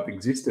World Cup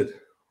existed.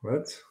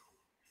 Right?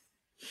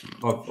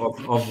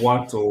 I've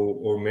wiped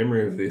all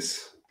memory of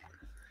this.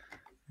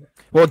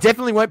 Well, it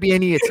definitely won't be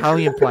any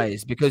Italian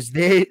players, because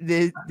they're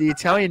the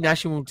Italian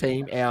national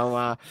team,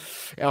 our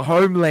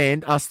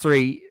homeland, us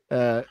three.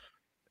 Well,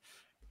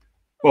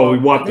 we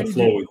wiped the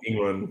floor with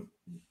England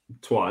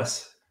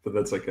twice, but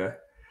that's okay.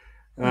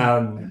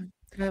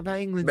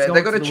 England's Man,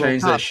 they got to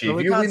change that shit.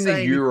 If you win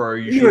the Euro,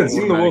 you should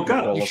in the World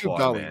Cup. You should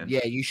qualify, go man. in.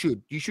 Yeah, you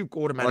should. You should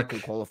automatically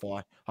qualify.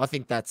 I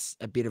think that's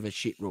a bit of a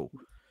shit rule.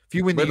 If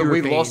you win the Whether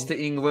European, we lost to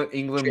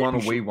England won or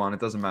we won,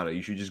 it doesn't matter.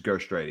 You should just go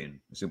straight in.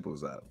 As simple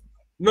as that.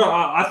 No,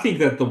 I think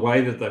that the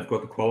way that they've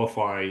got the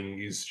qualifying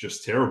is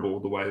just terrible,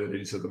 the way that it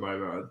is at the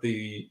moment.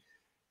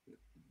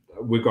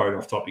 We're going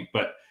off topic,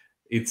 but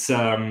it's,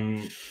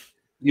 Italy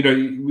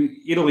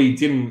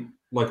didn't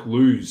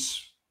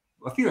lose.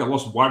 I think they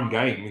lost one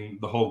game in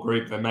the whole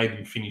group. They made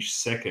them finish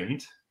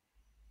second,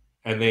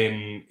 and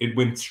then it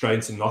went straight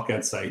into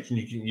knockout stage. And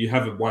you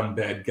have one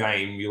bad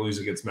game, you lose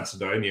against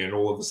Macedonia, and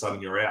all of a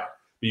sudden you're out.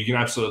 But you can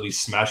absolutely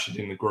smash it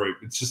in the group.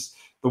 It's just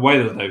the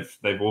way that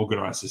they've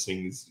organised this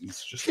thing is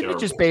just shouldn't terrible. it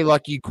just be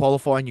like you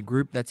qualify in your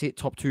group? That's it.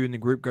 Top two in the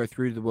group go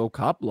through to the World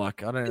Cup. I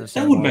don't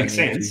understand. That would make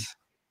sense.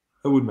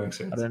 That would make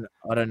sense.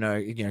 I don't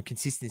know.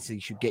 Consistency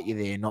should get you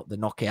there, not the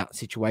knockout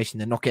situation.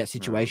 The knockout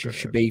situation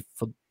should be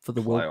for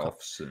the World Cup.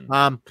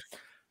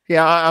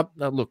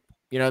 Look,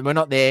 we're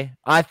not there.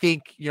 I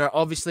think,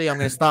 obviously I'm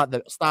going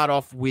to start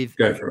off with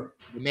Go for it.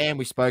 The man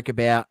we spoke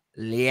about,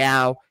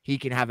 Leao. He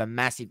can have a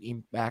massive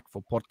impact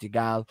for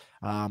Portugal.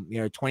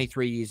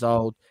 23 years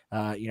old,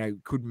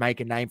 could make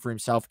a name for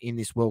himself in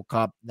this World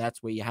Cup.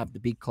 That's where you have the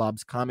big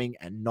clubs coming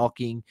and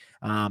knocking.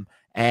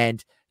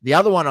 And the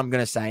other one I'm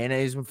going to say, and it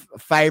is a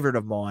favorite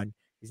of mine,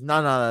 is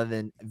none other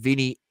than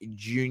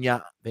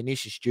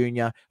Vinicius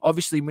Jr.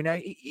 Obviously, we know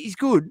he's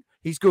good.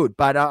 He's good.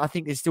 But I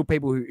think there's still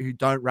people who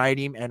don't rate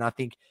him. And I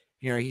think,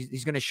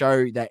 he's going to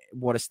show that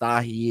what a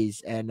star he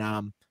is.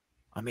 And,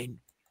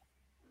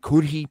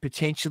 could he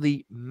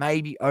potentially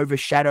maybe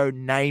overshadow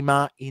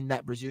Neymar in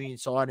that Brazilian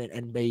side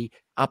and be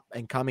up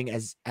and coming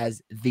as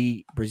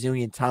the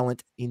Brazilian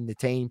talent in the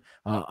team?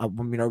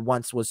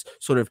 Once was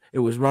it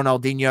was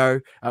Ronaldinho.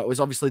 It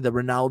was obviously the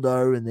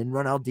Ronaldo and then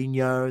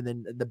Ronaldinho, and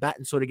then the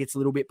baton sort of gets a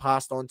little bit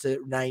passed on to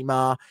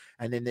Neymar.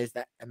 And then there's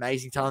that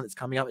amazing talent that's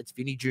coming up. It's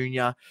Vinny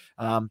Jr.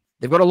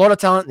 They've got a lot of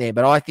talent there,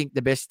 but I think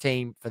the best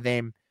team for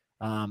them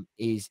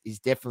is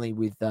definitely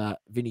with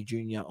Vinny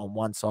Jr. on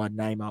one side,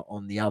 Neymar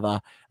on the other,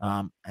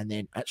 and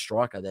then at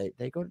striker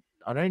they got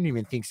I don't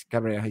even think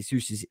Gabriel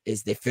Jesus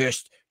is their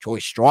first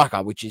choice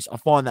striker, which is, I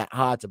find that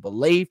hard to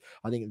believe.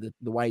 I think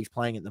the way he's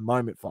playing at the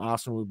moment for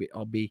Arsenal,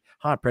 I'll be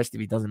hard pressed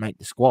if he doesn't make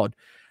the squad.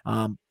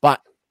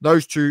 But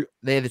those two,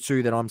 they're the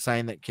two that I'm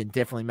saying that can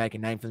definitely make a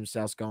name for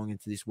themselves going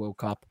into this World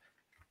Cup.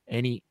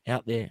 Any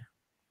out there?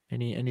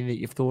 Any that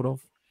you've thought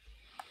of?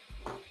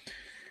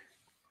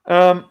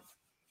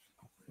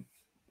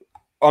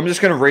 I'm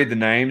just going to read the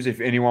names. If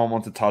anyone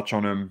wants to touch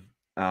on them,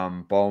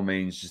 by all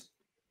means,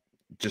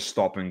 just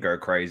stop and go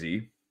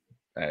crazy.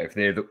 If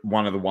they're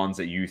one of the ones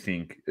that you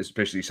think,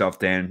 especially yourself,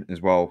 Dan,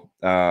 as well.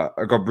 I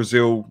got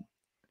Brazil.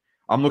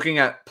 I'm looking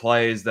at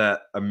players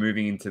that are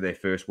moving into their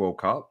first World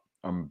Cup.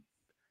 I'm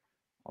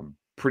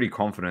pretty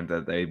confident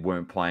that they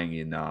weren't playing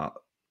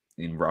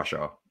in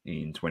Russia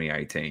in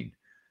 2018.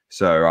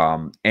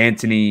 So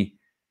Anthony,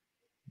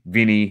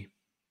 Vinny,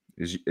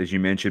 as you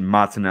mentioned,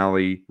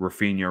 Martinelli,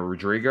 Rafinha,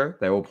 Rodrigo,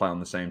 they all play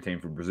on the same team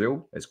for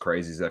Brazil, as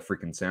crazy as that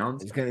freaking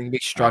sounds. It's going to be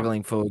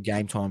struggling for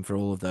game time for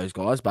all of those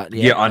guys, but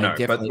yeah I know.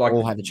 But like,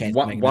 all have a chance.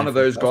 One of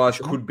those guys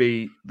could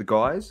be the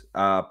guys.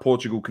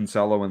 Portugal,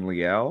 Cancelo and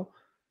Leao.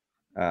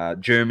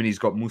 Germany's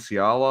got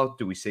Musiala.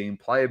 Do we see him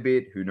play a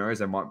bit? Who knows?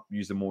 They might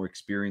use a more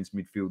experienced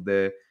midfield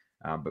there,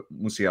 but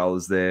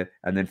Musiala's there.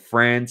 And then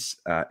France,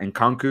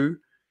 Nkunku,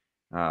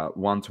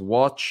 one to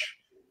watch.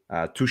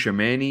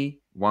 Tchouaméni,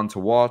 one to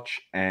watch,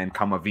 and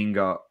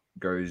Camavinga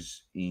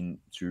goes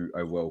into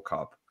a World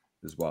Cup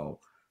as well.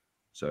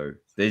 So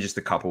they're just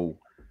a couple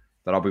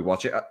that I'll be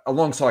watching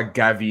alongside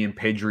Gavi and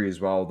Pedri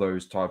as well.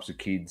 Those types of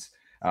kids.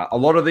 A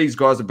lot of these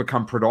guys have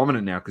become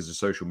predominant now because of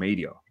social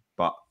media,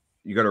 but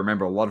you got to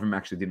remember a lot of them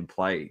actually didn't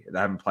play. They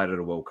haven't played at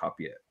a World Cup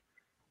yet.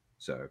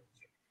 So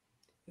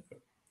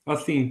I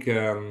think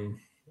to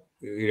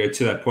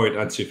that point,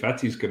 Ansu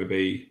Fati is going to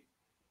be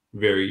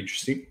very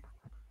interesting.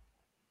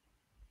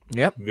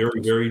 Yep.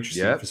 Very, very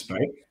interesting for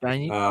Spain.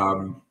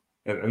 And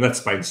that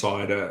Spain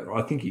side,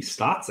 I think he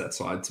starts that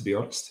side, to be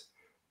honest.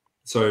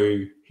 So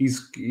he's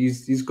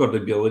got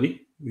the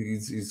ability.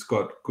 He's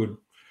got good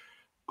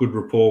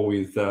rapport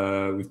with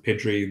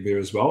Pedri there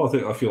as well.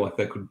 I feel like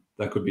that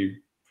could be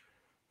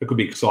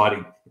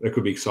exciting. That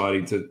could be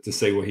exciting to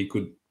see what he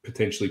could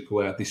potentially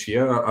pull out this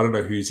year. I don't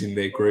know who's in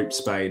their group.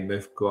 Spain.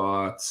 They've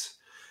got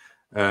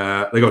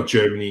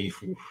Germany.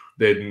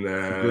 Then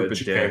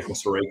Japan,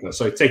 Costa Rica.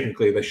 So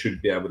technically, they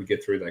should be able to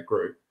get through that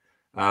group.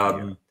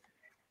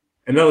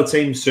 Another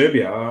team,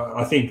 Serbia.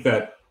 I think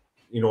that,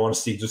 in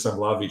honesty, Dusan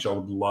Vlahovic, I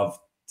would love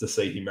to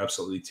see him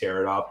absolutely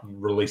tear it up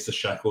and release the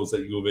shackles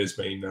that Juve's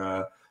been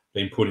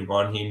putting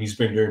on him. He's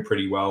been doing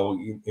pretty well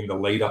in the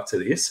lead up to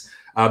this.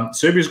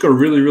 Serbia's got a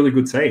really, really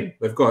good team.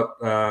 They've got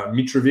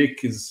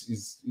Mitrovic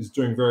is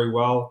doing very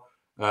well.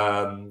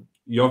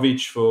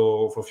 Jovic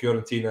for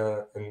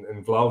Fiorentina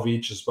and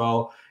Vlahovic as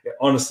well.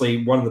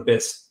 Honestly, one of the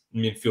best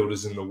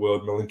midfielders in the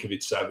world,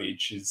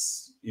 Milinkovic-Savic,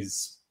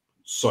 is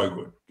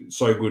so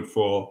good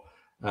for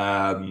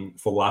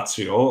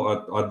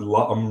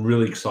Lazio. I'm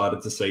really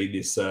excited to see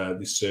this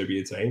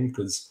Serbia team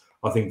because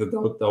I think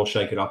that they'll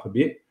shake it up a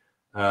bit.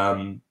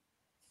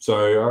 So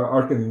I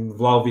reckon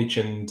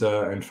Vlahovic and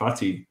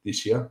Fati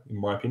this year, in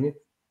my opinion.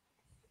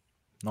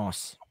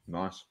 Nice.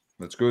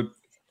 That's good.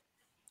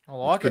 I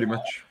like pretty it.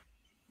 Much.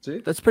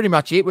 That's pretty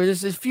much it.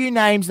 There's a few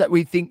names that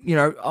we think,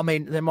 I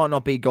mean, there might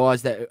not be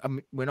guys that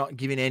we're not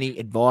giving any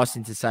advice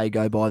into say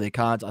go buy their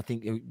cards. I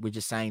think we're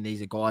just saying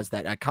these are guys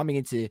that are coming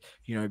into,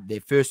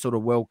 their first sort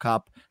of World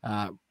Cup,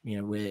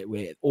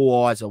 where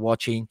all eyes are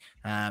watching.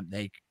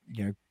 They,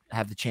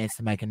 have the chance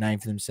to make a name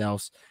for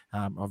themselves,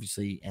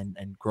 obviously,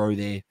 and grow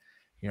their,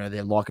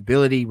 their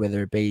likability,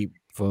 whether it be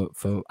for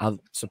other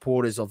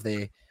supporters of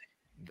them,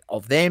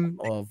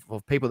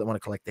 of people that want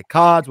to collect their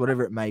cards,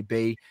 whatever it may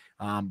be.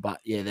 But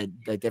yeah,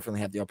 they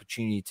definitely have the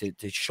opportunity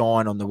to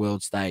shine on the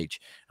world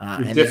stage. We've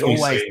and definitely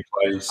always seen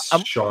players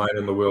shine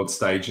on the world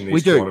stage in we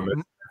these do.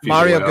 tournaments.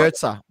 Mario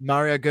Götze,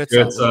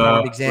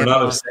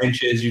 Renato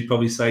Sanchez, you'd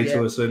probably say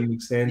to a certain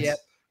extent.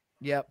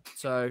 Yep.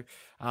 So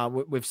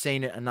we've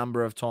seen it a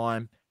number of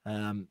times.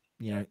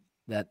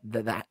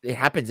 That it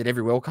happens at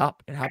every World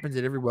Cup.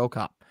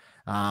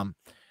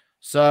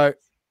 So,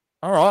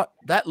 all right,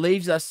 that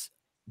leaves us,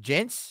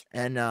 gents,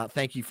 and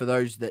thank you for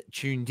those that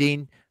tuned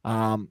in.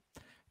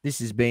 This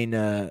has been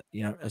a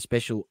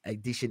special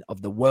edition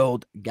of the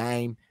World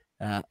Game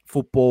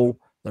Football,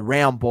 the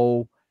Round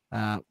Ball.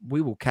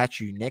 We will catch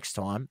you next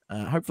time,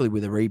 hopefully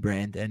with a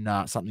rebrand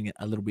and something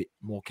a little bit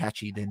more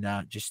catchy than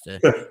just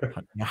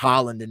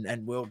Haaland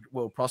and world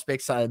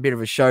prospects. So a bit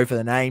of a show for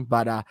the name,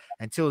 but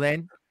until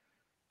then,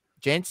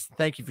 gents,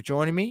 thank you for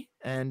joining me,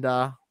 and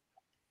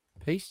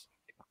peace.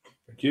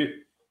 Thank you.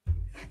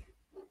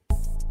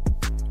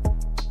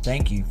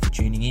 Thank you for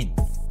tuning in.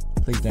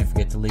 Please don't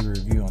forget to leave a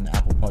review on the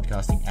Apple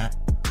Podcasting app.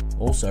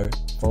 Also,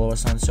 follow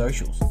us on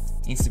socials,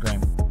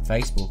 Instagram,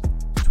 Facebook,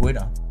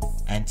 Twitter,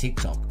 and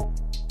TikTok.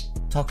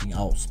 Talking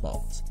all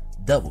sports,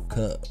 double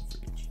coverage.